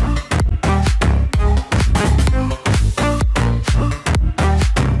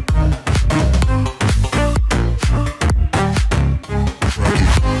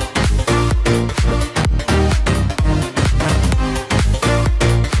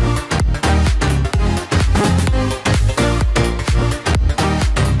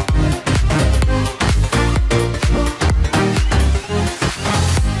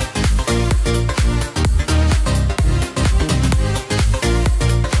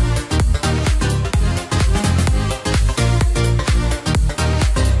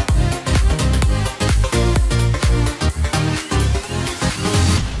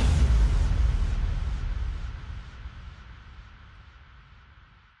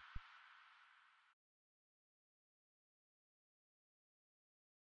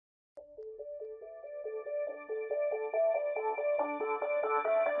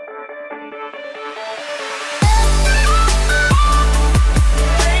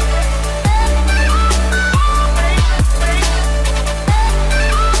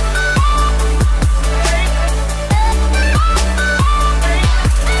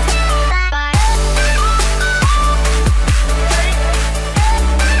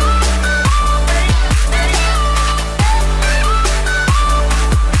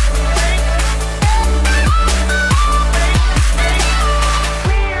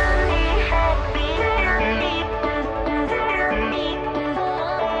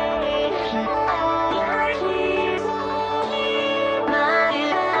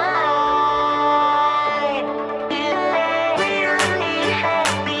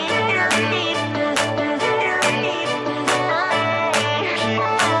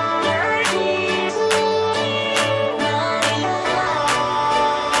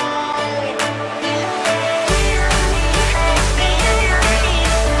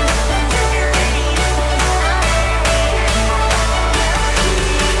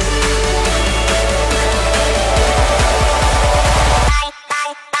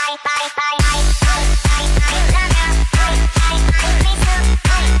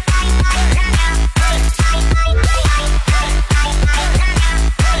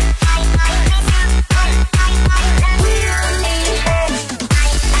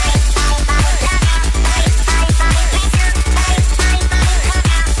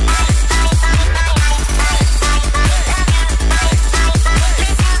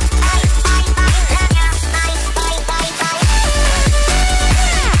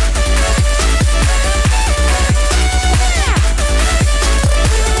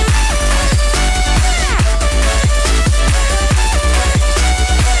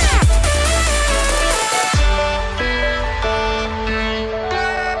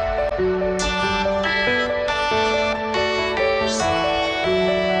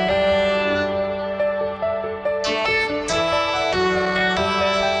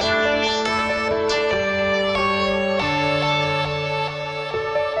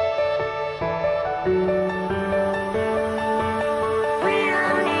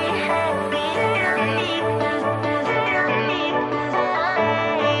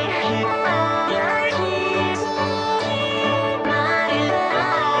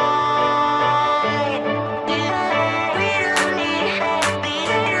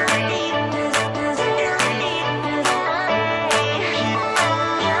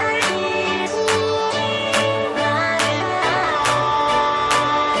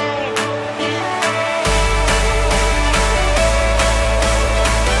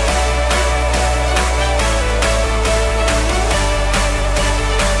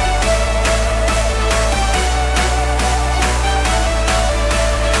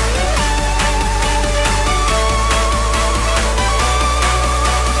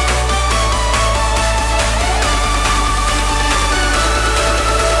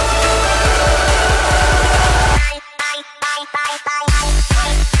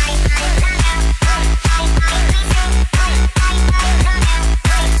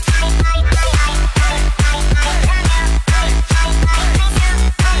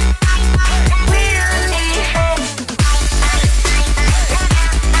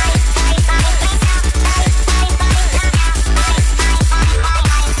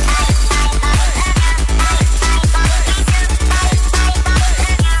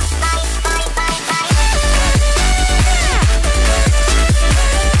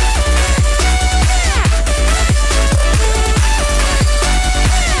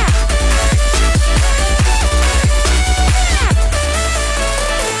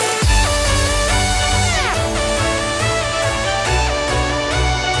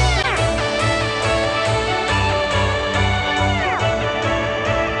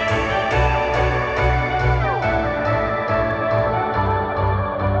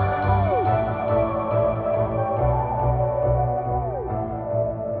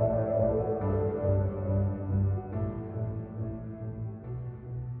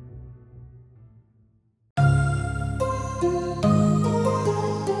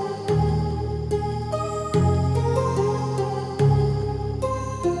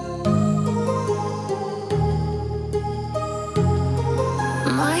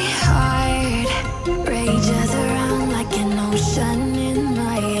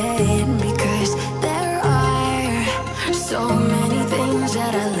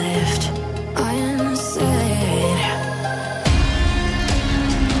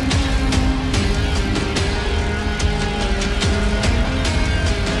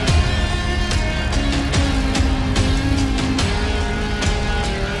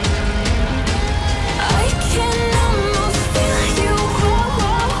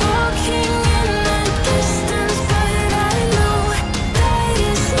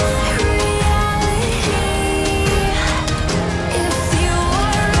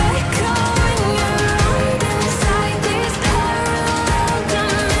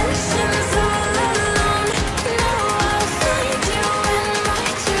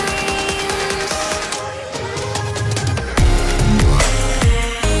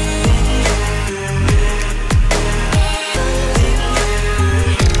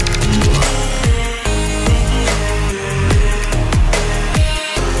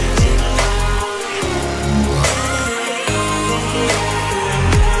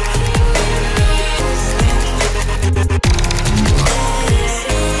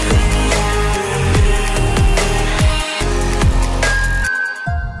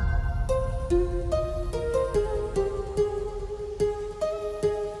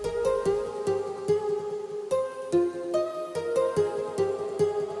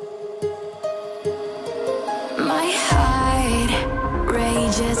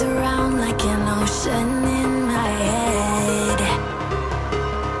 motion in my head.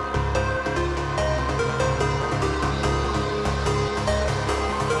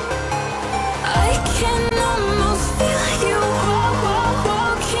 I can almost feel you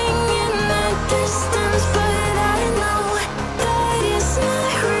walking in the distance, but I know that it's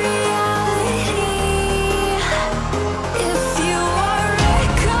not reality. If you are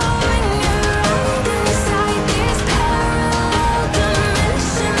echoing around inside these parallel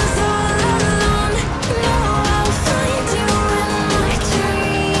dimensions all alone, know I'll find you in my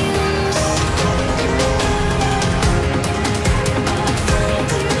dreams. I'll find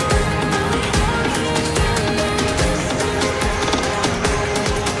you in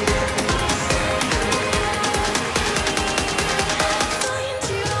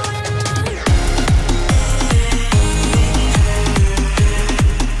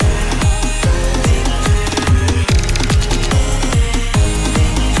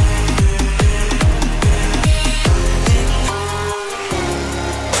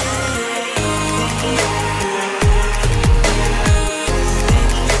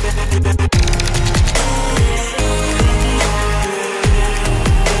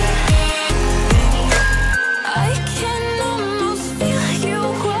I can almost feel you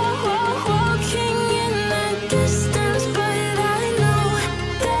walking in the distance, but I know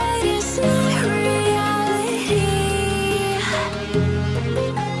that it's not reality.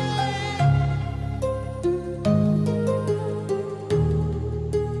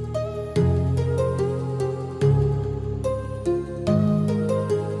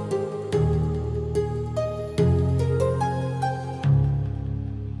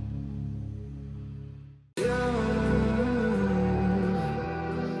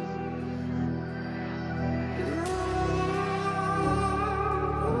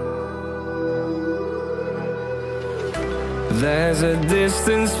 There's a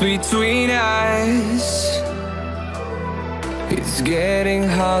distance between us. It's getting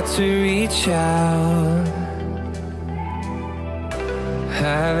hard to reach out.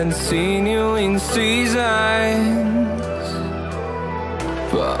 Haven't seen you in seasons,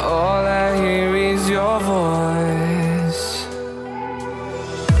 but all I hear is your voice.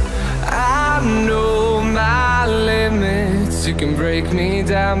 I know my limits, you can break me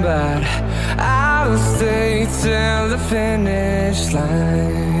down, but I'll stay till the finish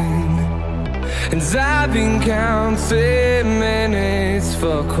line. And I've been counting minutes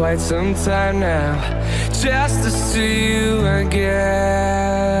for quite some time now, just to see you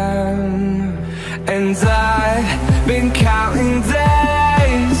again. And I've been counting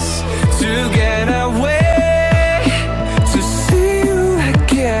days to get away, to see you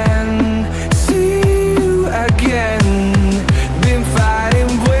again, see you again. Been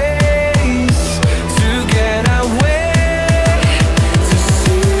fighting ways to get away, to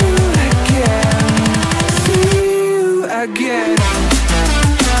see you again, see you again.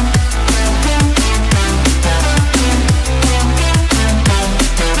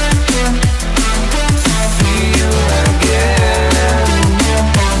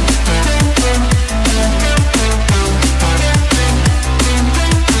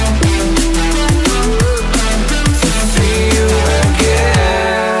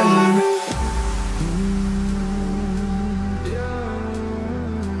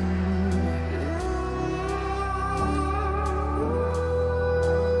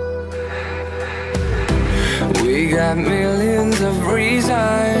 We got millions of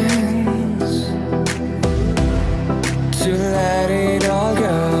reasons to let it all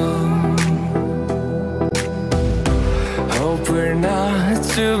go. Hope we're not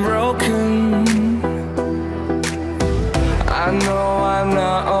too broken. I know I'm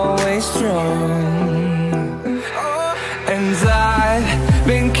not always strong, and I've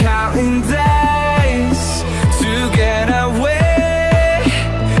been counting days to get away,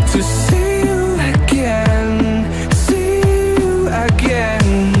 to see you again, see you again.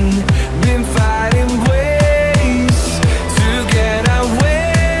 Been fighting ways to get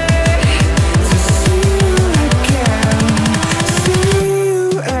away, to see you again, see you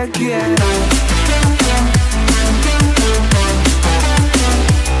again.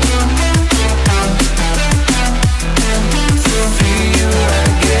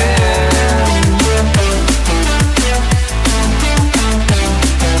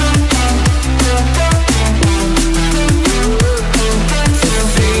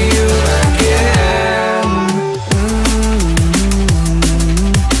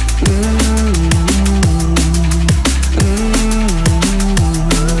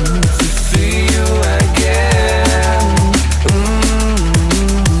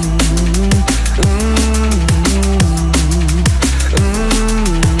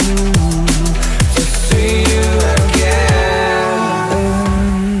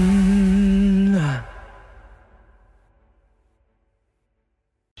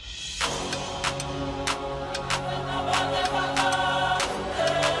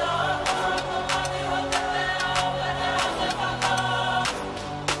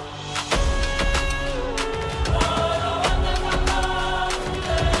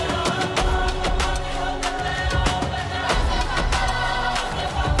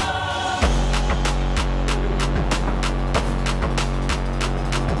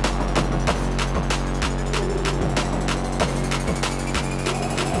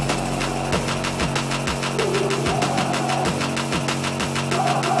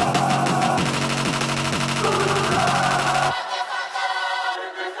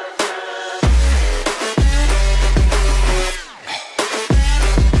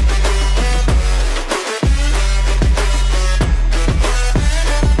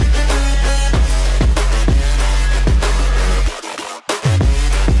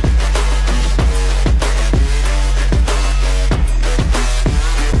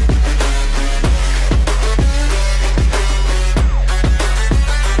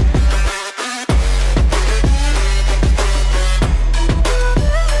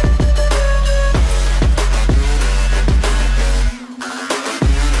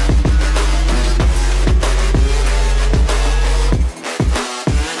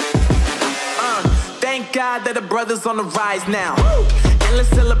 that the brothers on the rise now. Endless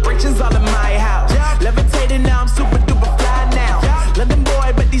celebrations all in my house. Levitating now, I'm super duper fly now. London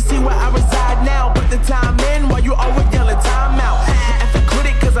boy, but DC where I reside now. Put the time in while you always yelling time out. And for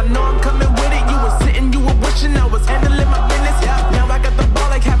critic, cause I know I'm coming with it. You were sitting, you were wishing I was handling my business. Now I got the ball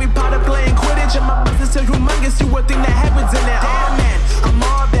like Harry Potter playing Quidditch. And my business so humongous, you would think that happens in it. Oh man, I'm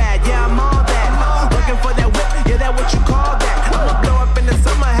all that, yeah, I'm all that. Looking for that whip, yeah, that what you call that. I'ma blow up in the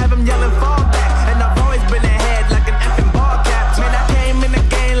summer, have them yelling fall back. And I've always been ahead like an effing ball cap. Man, I came in the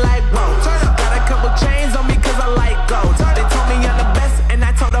game like, whoa. Got a couple chains on me cause I like gold. They told me I'm the best and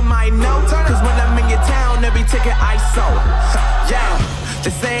I told them I know. Cause when I'm in your town, every ticket I sold. Yeah,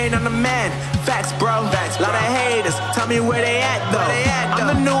 they saying I'm the man. Facts, bro. Facts, lot of haters. Tell me where they at though. I'm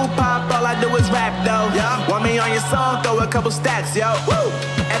the new pop, all I do is rap though. Want me on your song, throw a couple stacks, yo. Woo!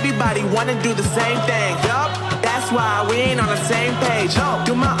 Everybody wanna do the same thing. Yup, that's why we ain't on the same page.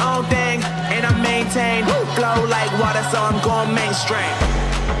 Do my own thing and I maintain. Flow like water, so I'm going mainstream.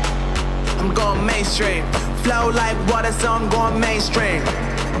 I'm going mainstream. Flow like water, so I'm going mainstream.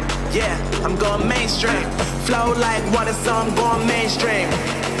 Yeah, I'm going mainstream. Flow like water, so I'm going mainstream.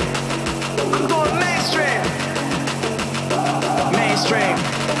 I'm going mainstream. Mainstream.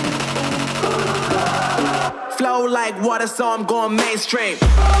 Flow like water, so I'm going mainstream.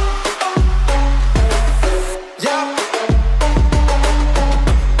 Yup.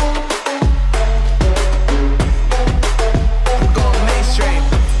 I'm going mainstream.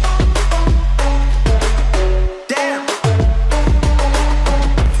 Damn.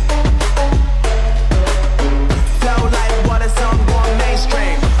 Flow like water, so I'm going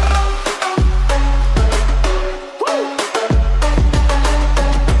mainstream.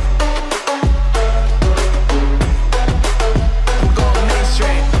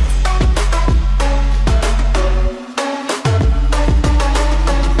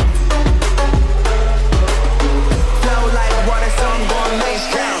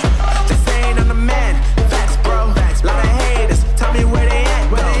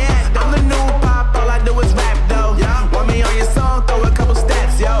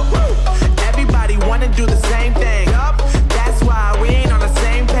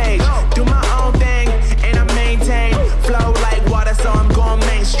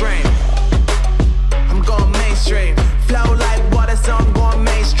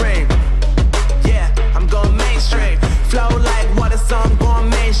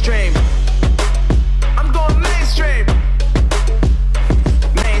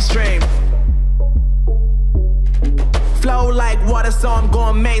 So I'm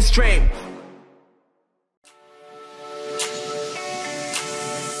going mainstream.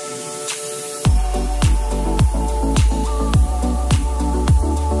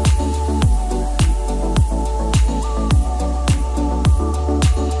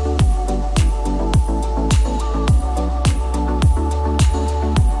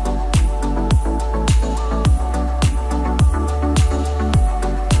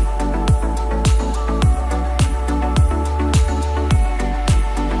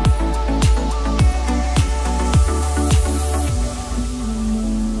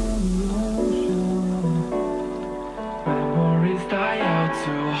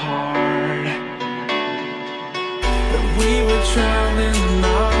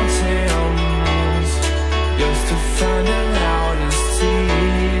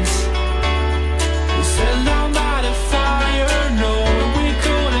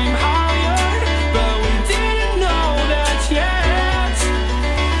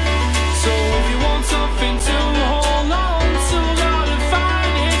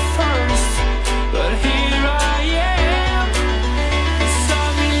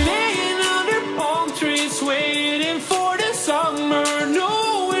 Waiting for the summer,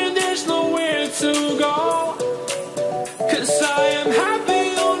 no.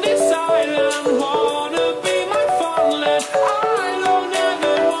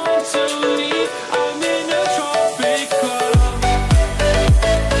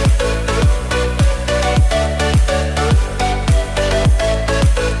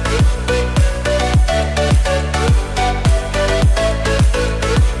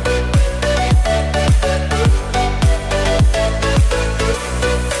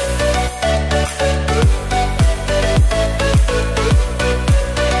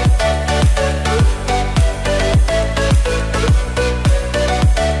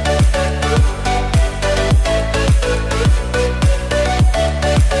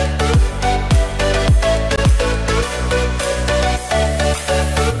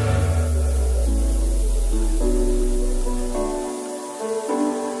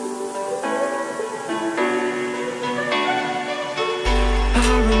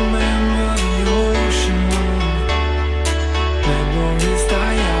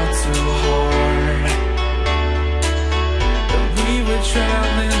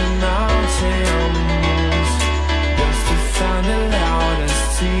 traveling the mountains just to find the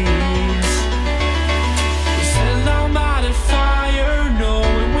loudest tears. We sat down by the fire,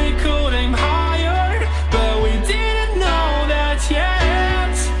 knowing we could aim higher, but we didn't know that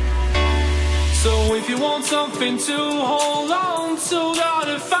yet. So if you want something to hold on to,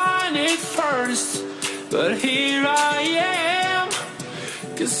 gotta find it first. But here I am,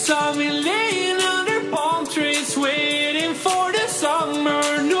 'cause I've been laying under palm trees waiting for the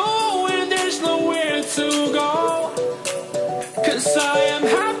summer